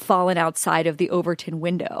sort of fallen outside of the Overton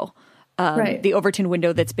window, right. The Overton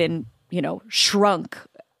window that's been, shrunk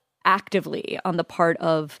actively on the part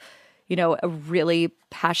of, a really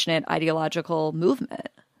passionate ideological movement.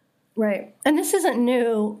 Right. And this isn't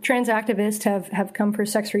new. Trans activists have come for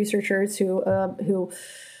sex researchers who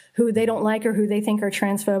they don't like or who they think are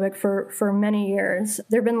transphobic for many years.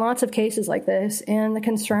 There have been lots of cases like this. And the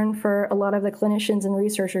concern for a lot of the clinicians and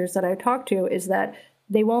researchers that I've talked to is that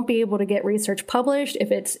they won't be able to get research published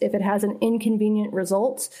if it has an inconvenient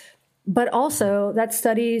results, but also that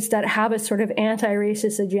studies that have a sort of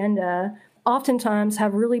anti-racist agenda oftentimes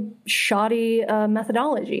have really shoddy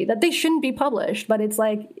methodology that they shouldn't be published. But it's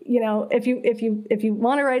like, if you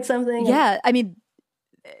want to write something. Yeah, I mean,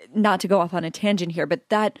 not to go off on a tangent here, but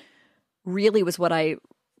that really was what I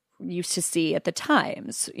used to see at the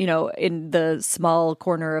Times, in the small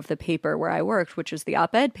corner of the paper where I worked, which was the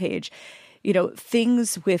op-ed page.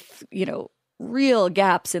 Things with, real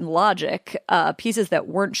gaps in logic, pieces that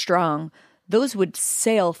weren't strong, those would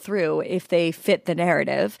sail through if they fit the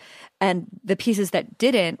narrative. And the pieces that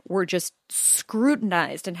didn't were just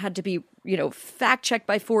scrutinized and had to be, fact-checked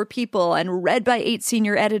by 4 people and read by 8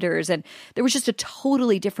 senior editors. And there was just a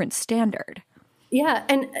totally different standard. Yeah.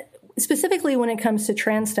 And specifically when it comes to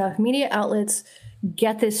trans stuff, media outlets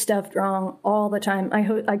get this stuff wrong all the time.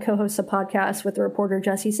 I co-host a podcast with the reporter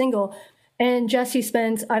Jesse Singal. And Jesse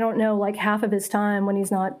spends, like half of his time when he's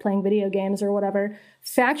not playing video games or whatever,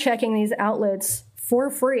 fact-checking these outlets for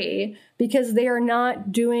free because they are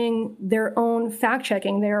not doing their own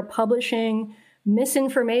fact-checking. They are publishing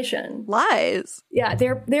misinformation. Lies. Yeah,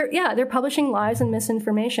 they're publishing lies and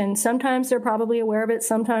misinformation. Sometimes they're probably aware of it.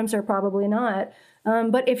 Sometimes they're probably not.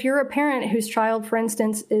 But if you're a parent whose child, for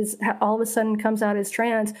instance, is all of a sudden comes out as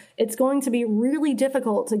trans, it's going to be really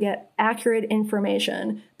difficult to get accurate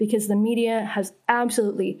information because the media has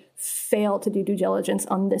absolutely failed to do due diligence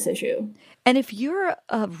on this issue. And if you're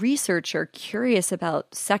a researcher curious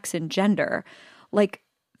about sex and gender,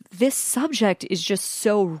 this subject is just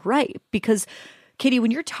so ripe because, Katie,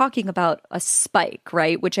 when you're talking about a spike,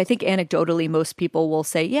 right, which I think anecdotally most people will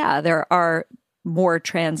say, yeah, there are more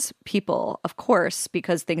trans people, of course,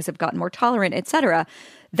 because things have gotten more tolerant, et cetera.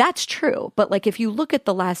 That's true. But if you look at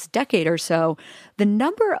the last decade or so, the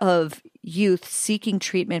number of youth seeking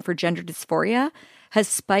treatment for gender dysphoria has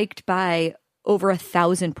spiked by over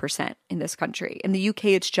 1,000% in this country. In the UK,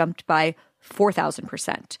 it's jumped by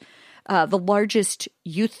 4,000%. The largest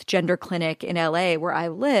youth gender clinic in LA, where I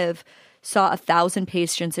live, saw 1,000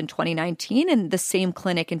 patients in 2019, and the same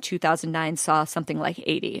clinic in 2009 saw something like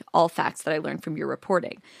 80, all facts that I learned from your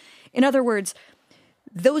reporting. In other words,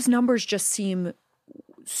 those numbers just seem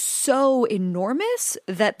so enormous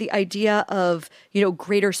that the idea of,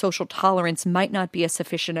 greater social tolerance might not be a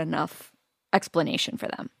sufficient enough explanation for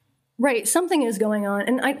them. Right. Something is going on.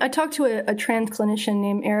 And I talked to a trans clinician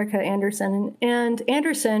named Erica Anderson. And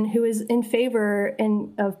Anderson, who is in favor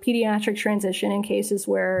of pediatric transition in cases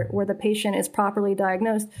where the patient is properly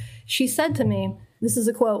diagnosed, she said to me, this is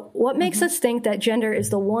a quote, "What makes us think that gender is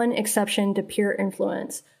the one exception to peer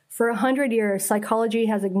influence? For 100 years, psychology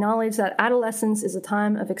has acknowledged that adolescence is a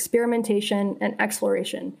time of experimentation and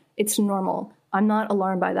exploration. It's normal. I'm not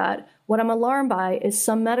alarmed by that. What I'm alarmed by is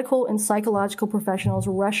some medical and psychological professionals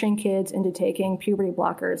rushing kids into taking puberty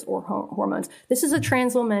blockers or hormones. This is a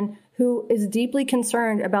trans woman who is deeply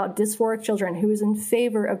concerned about dysphoric children, who is in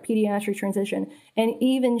favor of pediatric transition. And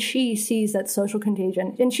even she sees that social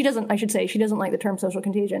contagion. And she doesn't like the term social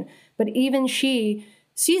contagion, but even she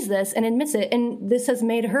sees this and admits it. And this has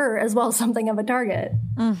made her as well something of a target.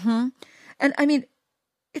 Mm-hmm. And I mean,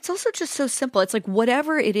 it's also just so simple. It's like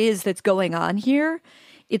whatever it is that's going on here,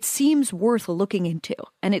 it seems worth looking into,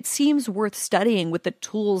 and it seems worth studying with the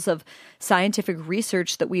tools of scientific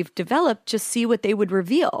research that we've developed to see what they would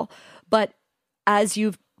reveal. But as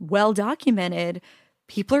you've well documented,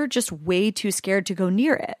 people are just way too scared to go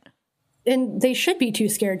near it. And they should be too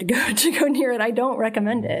scared to go near it. I don't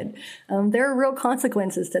recommend it. There are real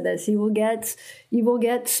consequences to this. You will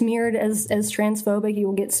get smeared as transphobic. You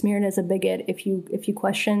will get smeared as a bigot if you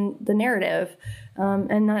question the narrative.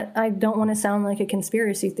 And that, I don't want to sound like a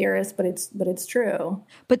conspiracy theorist, but it's true.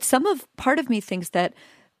 But part of me thinks that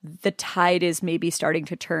the tide is maybe starting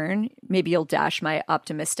to turn. Maybe you'll dash my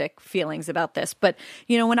optimistic feelings about this. But,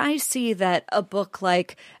 when I see that a book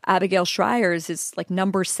like Abigail Shrier's is like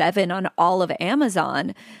number 7 on all of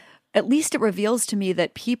Amazon, at least it reveals to me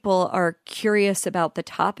that people are curious about the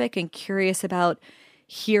topic and curious about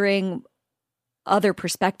hearing other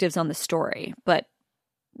perspectives on the story. But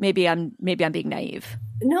maybe I'm being naive.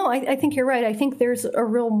 No, I think you're right. I think there's a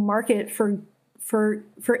real market for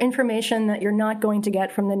information that you're not going to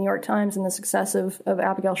get from the New York Times and the success of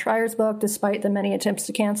Abigail Shrier's book, despite the many attempts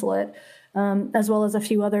to cancel it, as well as a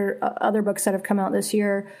few other books that have come out this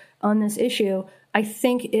year on this issue, I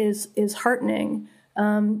think is heartening.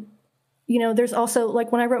 There's also,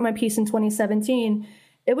 like when I wrote my piece in 2017,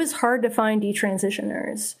 it was hard to find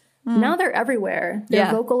detransitioners. Now they're everywhere.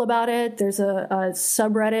 They're vocal about it. There's a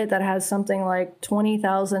subreddit that has something like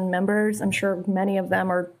 20,000 members. I'm sure many of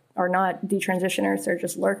them are not detransitioners, they're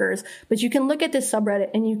just lurkers. But you can look at this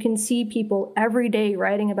subreddit and you can see people every day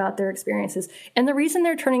writing about their experiences. And the reason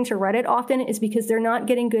they're turning to Reddit often is because they're not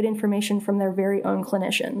getting good information from their very own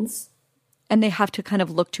clinicians. And they have to kind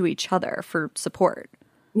of look to each other for support.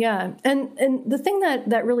 Yeah. And the thing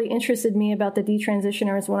that really interested me about the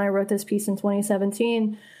detransitioners when I wrote this piece in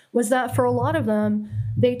 2017 was that for a lot of them,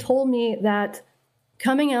 they told me that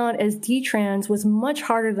coming out as detrans was much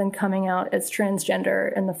harder than coming out as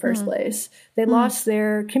transgender in the first place. They lost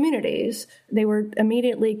their communities. They were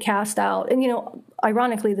immediately cast out. And,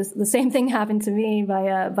 ironically, the same thing happened to me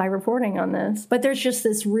by reporting on this. But there's just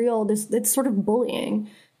it's sort of bullying.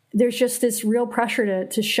 There's just this real pressure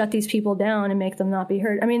to shut these people down and make them not be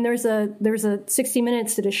heard. I mean, there's a 60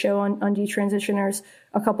 Minutes did a show on detransitioners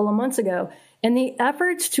a couple of months ago. And the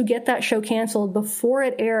efforts to get that show canceled before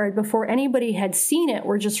it aired, before anybody had seen it,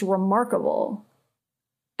 were just remarkable.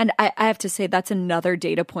 And I have to say, that's another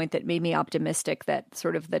data point that made me optimistic that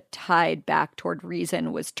sort of the tide back toward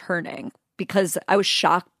reason was turning, because I was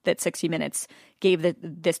shocked that 60 Minutes gave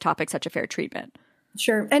this topic such a fair treatment.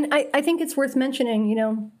 Sure. And I think it's worth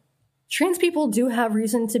mentioning, trans people do have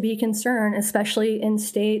reason to be concerned, especially in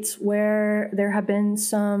states where there have been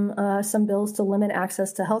some bills to limit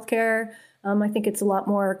access to healthcare. I think it's a lot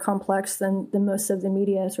more complex than most of the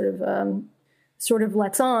media sort of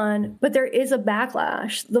lets on. But there is a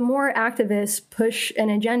backlash. The more activists push an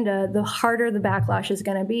agenda, the harder the backlash is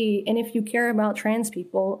going to be. And if you care about trans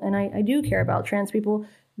people, and I do care about trans people,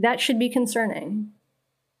 that should be concerning.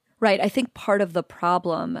 Right. I think part of the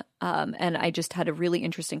problem, and I just had a really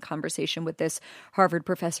interesting conversation with this Harvard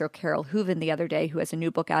professor, Carol Hooven, the other day, who has a new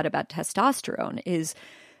book out about testosterone, is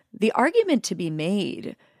the argument to be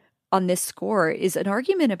made on this score is an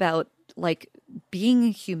argument about like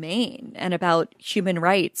being humane and about human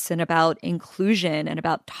rights and about inclusion and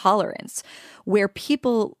about tolerance, where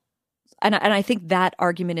people, and I think that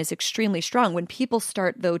argument is extremely strong. When people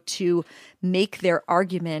start, though, to make their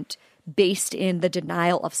argument based in the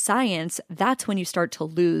denial of science, that's when you start to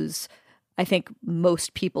lose, I think,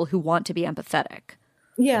 most people who want to be empathetic.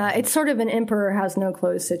 Yeah, it's sort of an emperor has no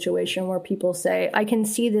clothes situation where people say, I can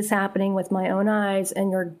see this happening with my own eyes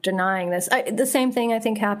and you're denying this. The same thing I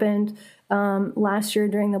think happened last year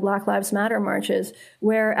during the Black Lives Matter marches,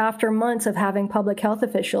 where after months of having public health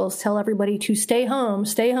officials tell everybody to stay home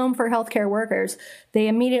for healthcare workers, they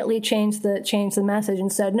immediately changed the message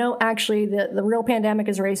and said, no, actually, the real pandemic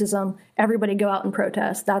is racism. Everybody go out and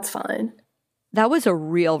protest. That's fine. That was a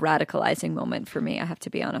real radicalizing moment for me, I have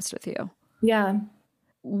to be honest with you. Yeah.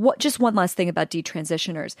 Just one last thing about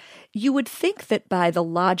detransitioners. You would think that by the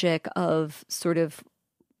logic of sort of,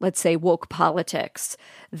 let's say, woke politics,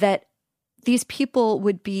 that these people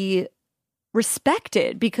would be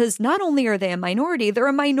respected, because not only are they a minority, they're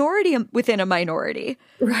a minority within a minority.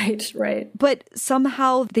 Right, right. But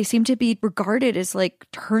somehow they seem to be regarded as like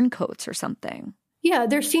turncoats or something. Yeah,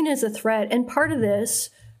 they're seen as a threat. And part of this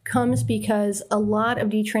comes because a lot of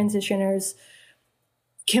detransitioners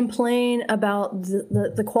complain about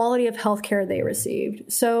the quality of healthcare they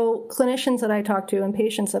received. So clinicians that I talk to and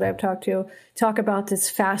patients that I've talked to talk about this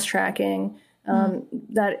fast tracking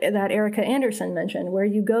that Erica Anderson mentioned, where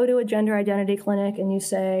you go to a gender identity clinic and you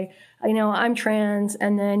say, I'm trans,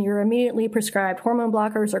 and then you're immediately prescribed hormone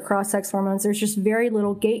blockers or cross-sex hormones. There's just very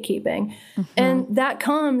little gatekeeping. And that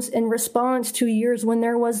comes in response to years when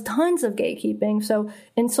there was tons of gatekeeping. So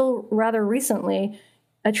until rather recently,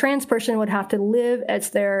 a trans person would have to live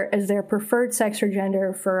as their preferred sex or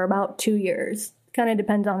gender for about 2 years. Kind of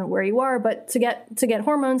depends on where you are, but to get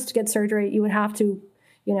hormones, to get surgery, you would have to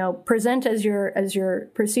present as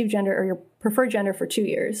your perceived gender or your preferred gender for 2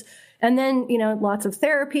 years. And then, lots of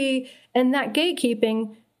therapy, and that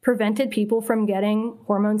gatekeeping prevented people from getting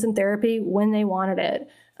hormones and therapy when they wanted it.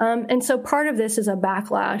 And so part of this is a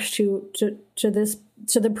backlash to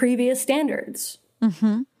the previous standards.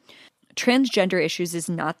 Mm-hmm. Transgender issues is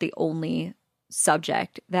not the only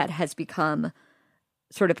subject that has become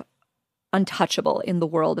sort of untouchable in the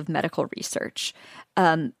world of medical research.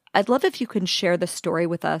 I'd love if you can share the story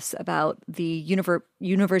with us about the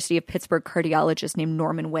University of Pittsburgh cardiologist named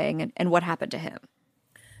Norman Wang and what happened to him.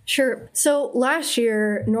 Sure. So last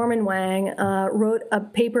year, Norman Wang wrote a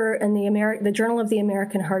paper in the Journal of the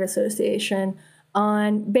American Heart Association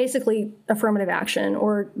on basically affirmative action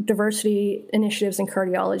or diversity initiatives in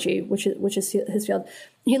cardiology, which is his field.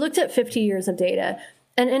 He looked at 50 years of data.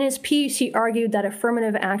 And in his piece, he argued that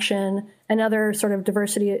affirmative action and other sort of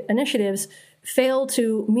diversity initiatives fail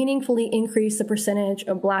to meaningfully increase the percentage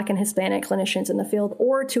of Black and Hispanic clinicians in the field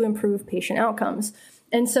or to improve patient outcomes.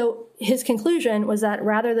 And so his conclusion was that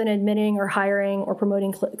rather than admitting or hiring or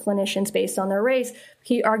promoting clinicians based on their race,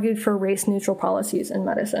 he argued for race-neutral policies in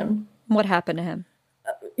medicine. What happened to him?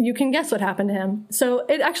 You can guess what happened to him. So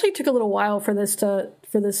it actually took a little while for this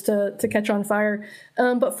to catch on fire.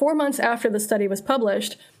 But 4 months after the study was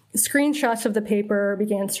published, screenshots of the paper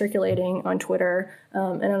began circulating on Twitter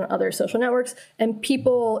and on other social networks, and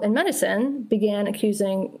people in medicine began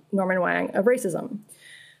accusing Norman Wang of racism.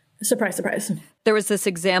 Surprise, surprise. There was this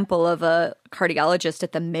example of a cardiologist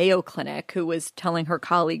at the Mayo Clinic who was telling her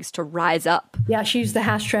colleagues to rise up. Yeah, she used the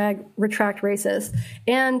hashtag #RetractRacist.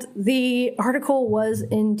 And the article was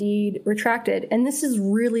indeed retracted. And this is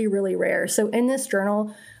really, really rare. So in this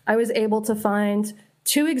journal, I was able to find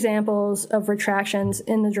 2 examples of retractions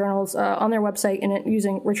in the journals on their website and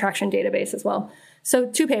using retraction database as well. So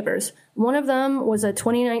 2 papers. One of them was a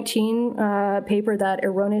 2019 paper that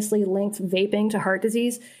erroneously linked vaping to heart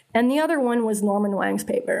disease. And the other one was Norman Wang's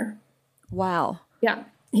paper. Wow. Yeah.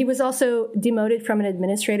 He was also demoted from an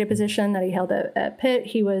administrative position that he held at Pitt.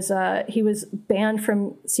 He was banned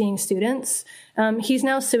from seeing students. He's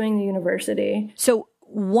now suing the university. So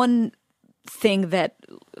one thing that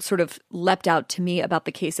sort of leapt out to me about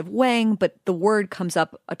the case of Wang, but the word comes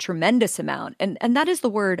up a tremendous amount, and that is the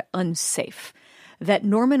word unsafe. That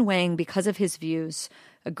Norman Wang, because of his views,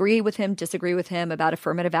 agree with him, disagree with him about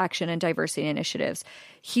affirmative action and diversity initiatives,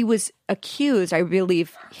 he was accused, I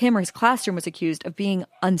believe him or his classroom was accused of being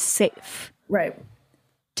unsafe. Right.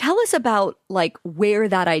 Tell us about where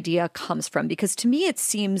that idea comes from, because to me it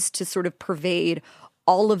seems to sort of pervade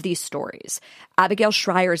all of these stories. Abigail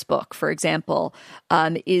Schreier's book, for example,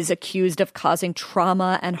 is accused of causing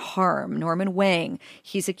trauma and harm. Norman Wang,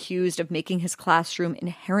 he's accused of making his classroom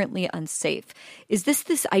inherently unsafe. Is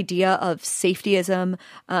this idea of safetyism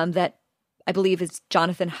that I believe is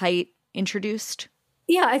Jonathan Haidt introduced?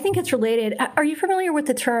 Yeah, I think it's related. Are you familiar with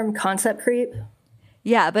the term concept creep?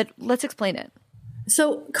 Yeah, but let's explain it.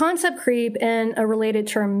 So concept creep and a related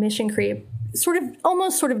term, mission creep,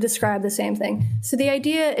 almost describe the same thing. So the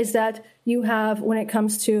idea is that you have, when it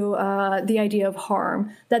comes to the idea of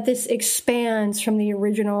harm, that this expands from the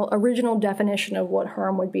original definition of what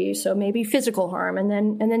harm would be. So maybe physical harm, and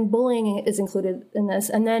then bullying is included in this,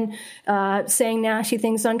 and then saying nasty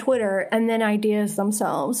things on Twitter, and then ideas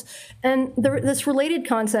themselves. And this related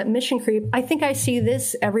concept, mission creep, I think I see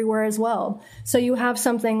this everywhere as well. So you have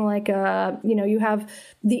something like, you have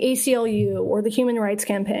the ACLU or the Human Rights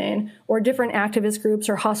Campaign or different activist groups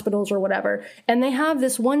or hospitals or whatever, and they have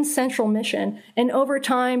this one central mission. And over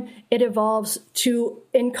time, it evolves to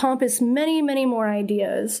encompass many, many more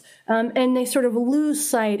ideas. And they sort of lose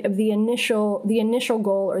sight of the initial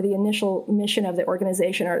goal or the initial mission of the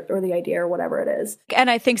organization or the idea or whatever it is. And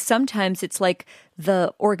I think sometimes it's like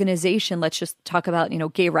the organization, let's just talk about,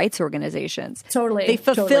 gay rights organizations. Totally. They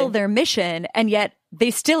fulfill their mission, and yet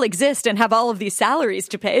they still exist and have all of these salaries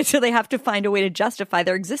to pay, so they have to find a way to justify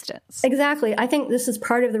their existence. Exactly. I think this is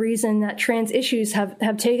part of the reason that trans issues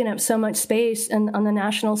have taken up so much space on the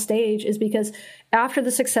national stage, is because after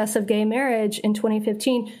the success of gay marriage in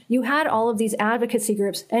 2015, you had all of these advocacy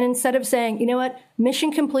groups. And instead of saying, you know what,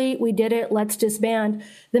 mission complete, we did it, let's disband,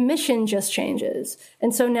 the mission just changes.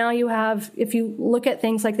 And so now you have, if you look at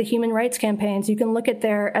things like the human rights campaigns, you can look at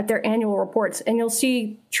their annual reports, and you'll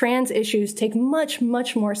see trans issues take much,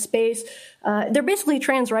 much more space. They're basically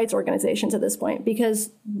trans rights organizations at this point, because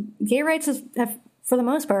gay rights have, for the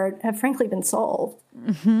most part, have frankly been solved.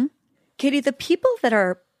 Mm-hmm. Katie, the people that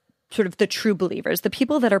are sort of the true believers, the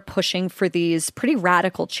people that are pushing for these pretty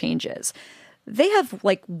radical changes, they have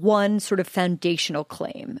like one sort of foundational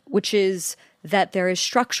claim, which is that there is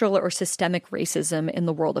structural or systemic racism in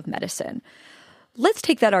the world of medicine. Let's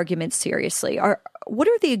take that argument seriously. What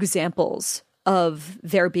are the examples of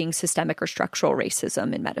there being systemic or structural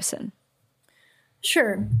racism in medicine?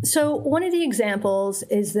 Sure. So one of the examples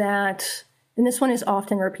is that, and this one is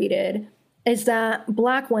often repeated, is that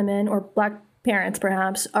Black women or Black parents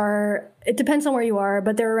perhaps it depends on where you are,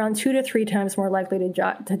 but they're around 2 to 3 times more likely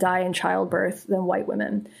to die in childbirth than white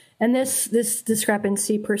women. And this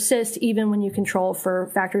discrepancy persists even when you control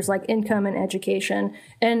for factors like income and education.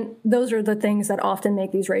 And those are the things that often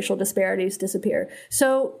make these racial disparities disappear.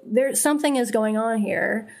 So something is going on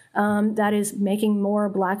here that is making more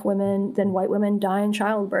Black women than white women die in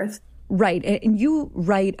childbirth. Right. And you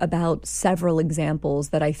write about several examples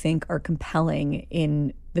that I think are compelling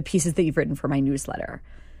in the pieces that you've written for my newsletter.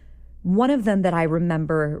 One of them that I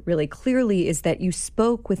remember really clearly is that you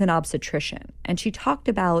spoke with an obstetrician, and she talked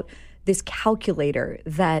about this calculator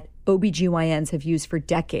that OBGYNs have used for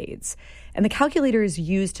decades. And the calculator is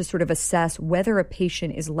used to sort of assess whether a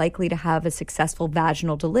patient is likely to have a successful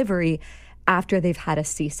vaginal delivery after they've had a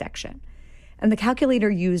C-section. And the calculator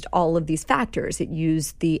used all of these factors. It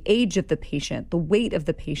used the age of the patient, the weight of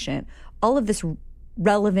the patient, all of this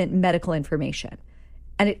relevant medical information.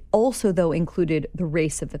 And it also, though, included the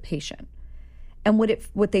race of the patient. And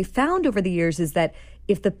what they found over the years is that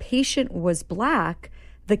if the patient was Black,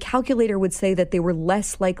 the calculator would say that they were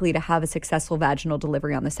less likely to have a successful vaginal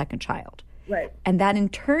delivery on the second child. Right. And that in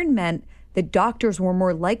turn meant that doctors were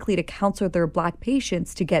more likely to counsel their Black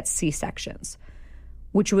patients to get C-sections,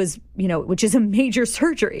 which is a major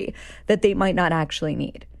surgery that they might not actually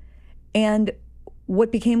need. And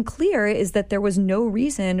what became clear is that there was no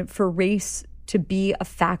reason for race to be a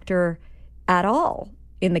factor at all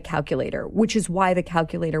in the calculator, which is why the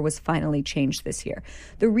calculator was finally changed this year.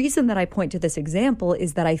 The reason that I point to this example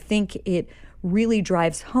is that I think it really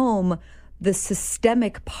drives home the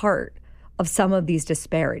systemic part of some of these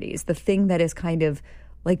disparities, the thing that is kind of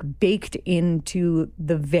like baked into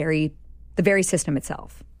the very system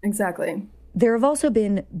itself. Exactly. There have also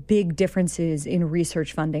been big differences in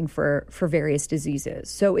research funding for various diseases.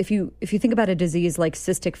 So if you think about a disease like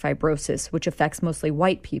cystic fibrosis, which affects mostly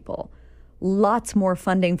white people, lots more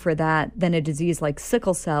funding for that than a disease like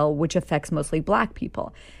sickle cell, which affects mostly Black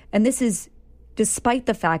people. And this is despite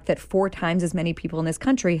the fact that 4 times as many people in this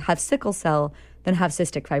country have sickle cell than have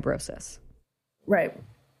cystic fibrosis. Right.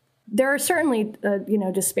 There are certainly,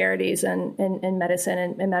 disparities in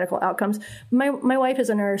medicine and medical outcomes. My wife is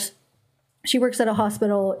a nurse. She works at a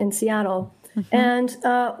hospital in Seattle. Mm-hmm.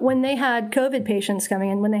 And when they had COVID patients coming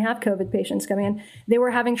in, when they have COVID patients coming in, they were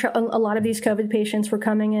having a lot of these COVID patients were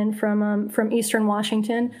coming in from Eastern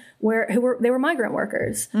Washington, they were migrant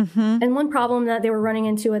workers. Mm-hmm. And one problem that they were running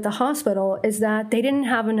into at the hospital is that they didn't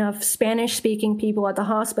have enough Spanish-speaking people at the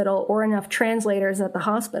hospital or enough translators at the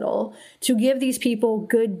hospital to give these people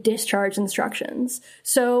good discharge instructions.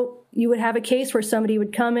 So you would have a case where somebody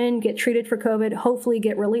would come in, get treated for COVID, hopefully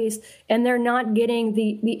get released, and they're not getting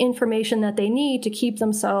the information that they need to keep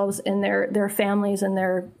themselves and their families and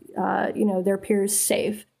their peers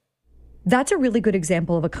safe. That's a really good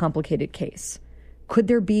example of a complicated case. Could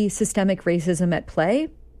there be systemic racism at play?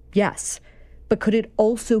 Yes. But could it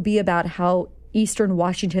also be about how Eastern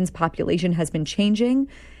Washington's population has been changing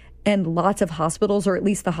and lots of hospitals, or at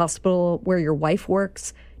least the hospital where your wife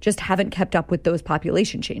works, just haven't kept up with those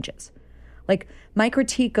population changes? Like, my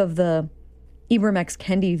critique of the Ibram X.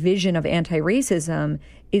 Kendi vision of anti-racism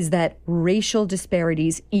is that racial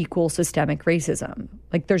disparities equal systemic racism.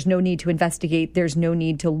 Like, there's no need to investigate. There's no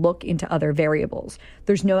need to look into other variables.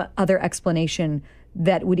 There's no other explanation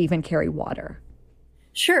that would even carry water.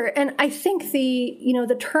 Sure. And I think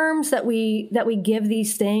the terms that we give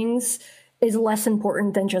these things is less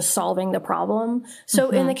important than just solving the problem. So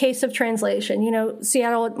in the case of translation,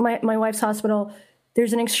 Seattle, my wife's hospital,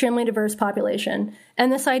 there's an extremely diverse population.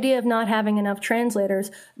 And this idea of not having enough translators,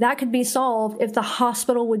 that could be solved if the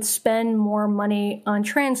hospital would spend more money on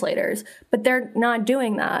translators. But they're not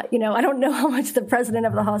doing that. I don't know how much the president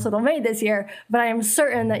of the hospital made this year, but I am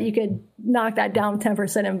certain that you could knock that down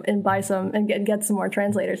 10% and buy some and get some more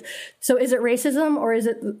translators. So is it racism, or is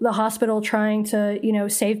it the hospital trying to,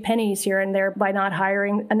 save pennies here and there by not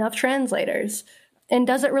hiring enough translators? And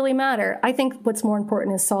does it really matter? I think what's more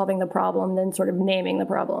important is solving the problem than sort of naming the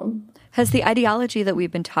problem. Has the ideology that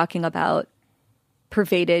we've been talking about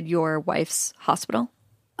pervaded your wife's hospital?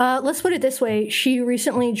 Let's put it this way. She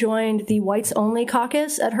recently joined the Whites Only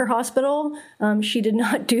caucus at her hospital. She did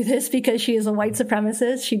not do this because she is a white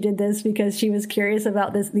supremacist. She did this because she was curious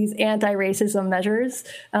about these anti-racism measures.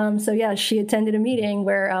 She attended a meeting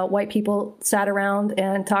where white people sat around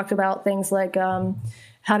and talked about things like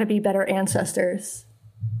how to be better ancestors.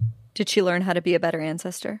 Did she learn how to be a better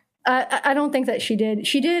ancestor? I don't think that she did.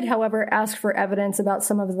 She did, however, ask for evidence about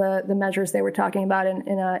some of the measures they were talking about, and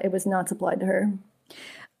it was not supplied to her.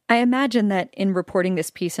 I imagine that in reporting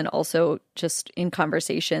this piece and also just in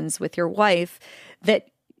conversations with your wife, that,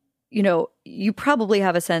 you probably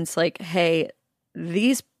have a sense like, hey,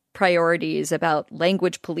 these priorities about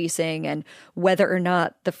language policing and whether or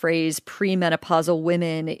not the phrase premenopausal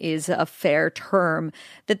women is a fair term,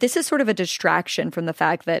 that this is sort of a distraction from the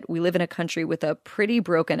fact that we live in a country with a pretty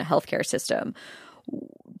broken healthcare system.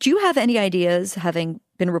 Do you have any ideas, having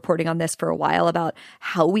been reporting on this for a while, about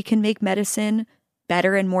how we can make medicine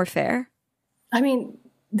better and more fair? I mean,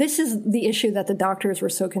 this is the issue that the doctors were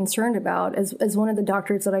so concerned about. As one of the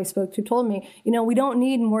doctors that I spoke to told me, we don't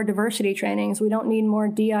need more diversity trainings. We don't need more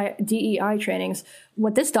DEI trainings.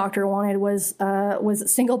 What this doctor wanted was a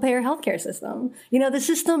single-payer healthcare system. The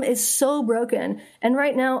system is so broken. And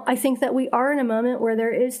right now, I think that we are in a moment where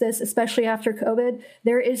there is this, especially after COVID,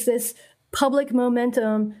 there is this public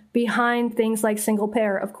momentum behind things like single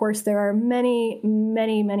payer. Of course, there are many,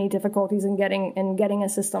 many, many difficulties in getting a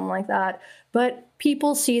system like that. But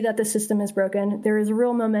people see that the system is broken. There is a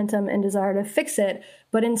real momentum and desire to fix it.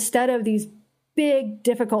 But instead of these big,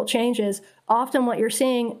 difficult changes, often what you're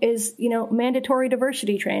seeing is, mandatory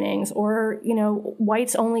diversity trainings or,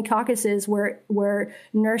 whites only caucuses where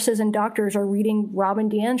nurses and doctors are reading Robin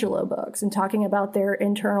DiAngelo books and talking about their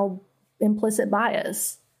internal implicit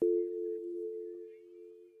bias.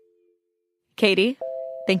 Katie,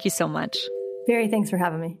 thank you so much. Barry, thanks for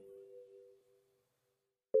having me.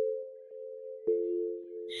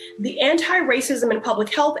 The Anti-Racism in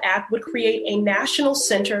Public Health Act would create a national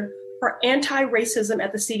center for anti-racism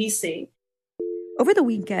at the CDC. Over the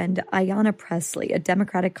weekend, Ayanna Pressley, a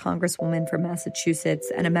Democratic congresswoman from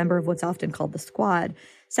Massachusetts and a member of what's often called the Squad,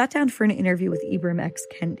 sat down for an interview with Ibram X.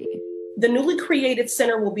 Kendi. The newly created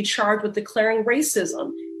center will be charged with declaring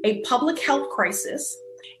racism a public health crisis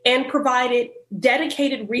and provided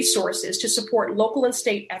dedicated resources to support local and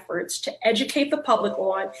state efforts to educate the public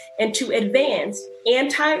on and to advance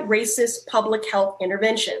anti-racist public health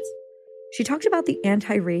interventions. She talked about the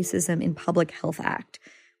Anti-Racism in Public Health Act,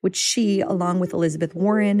 which she, along with Elizabeth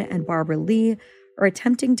Warren and Barbara Lee, are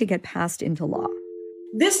attempting to get passed into law.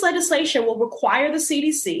 This legislation will require the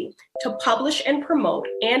CDC to publish and promote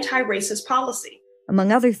anti-racist policy.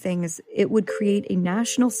 Among other things, it would create a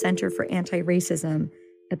national center for anti-racism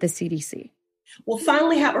at the CDC. We'll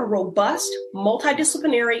finally have a robust,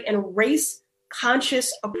 multidisciplinary, and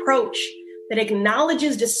race-conscious approach that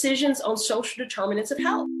acknowledges decisions on social determinants of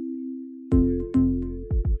health.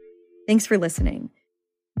 Thanks for listening.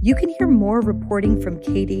 You can hear more reporting from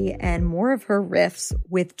Katie and more of her riffs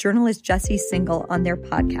with journalist Jesse Singal on their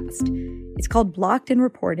podcast. It's called Blocked and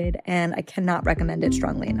Reported, and I cannot recommend it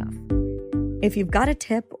strongly enough. If you've got a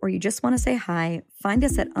tip or you just want to say hi, find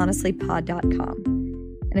us at honestlypod.com.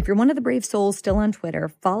 And if you're one of the brave souls still on Twitter,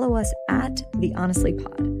 follow us at The Honestly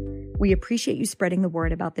Pod. We appreciate you spreading the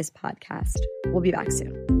word about this podcast. We'll be back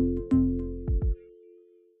soon.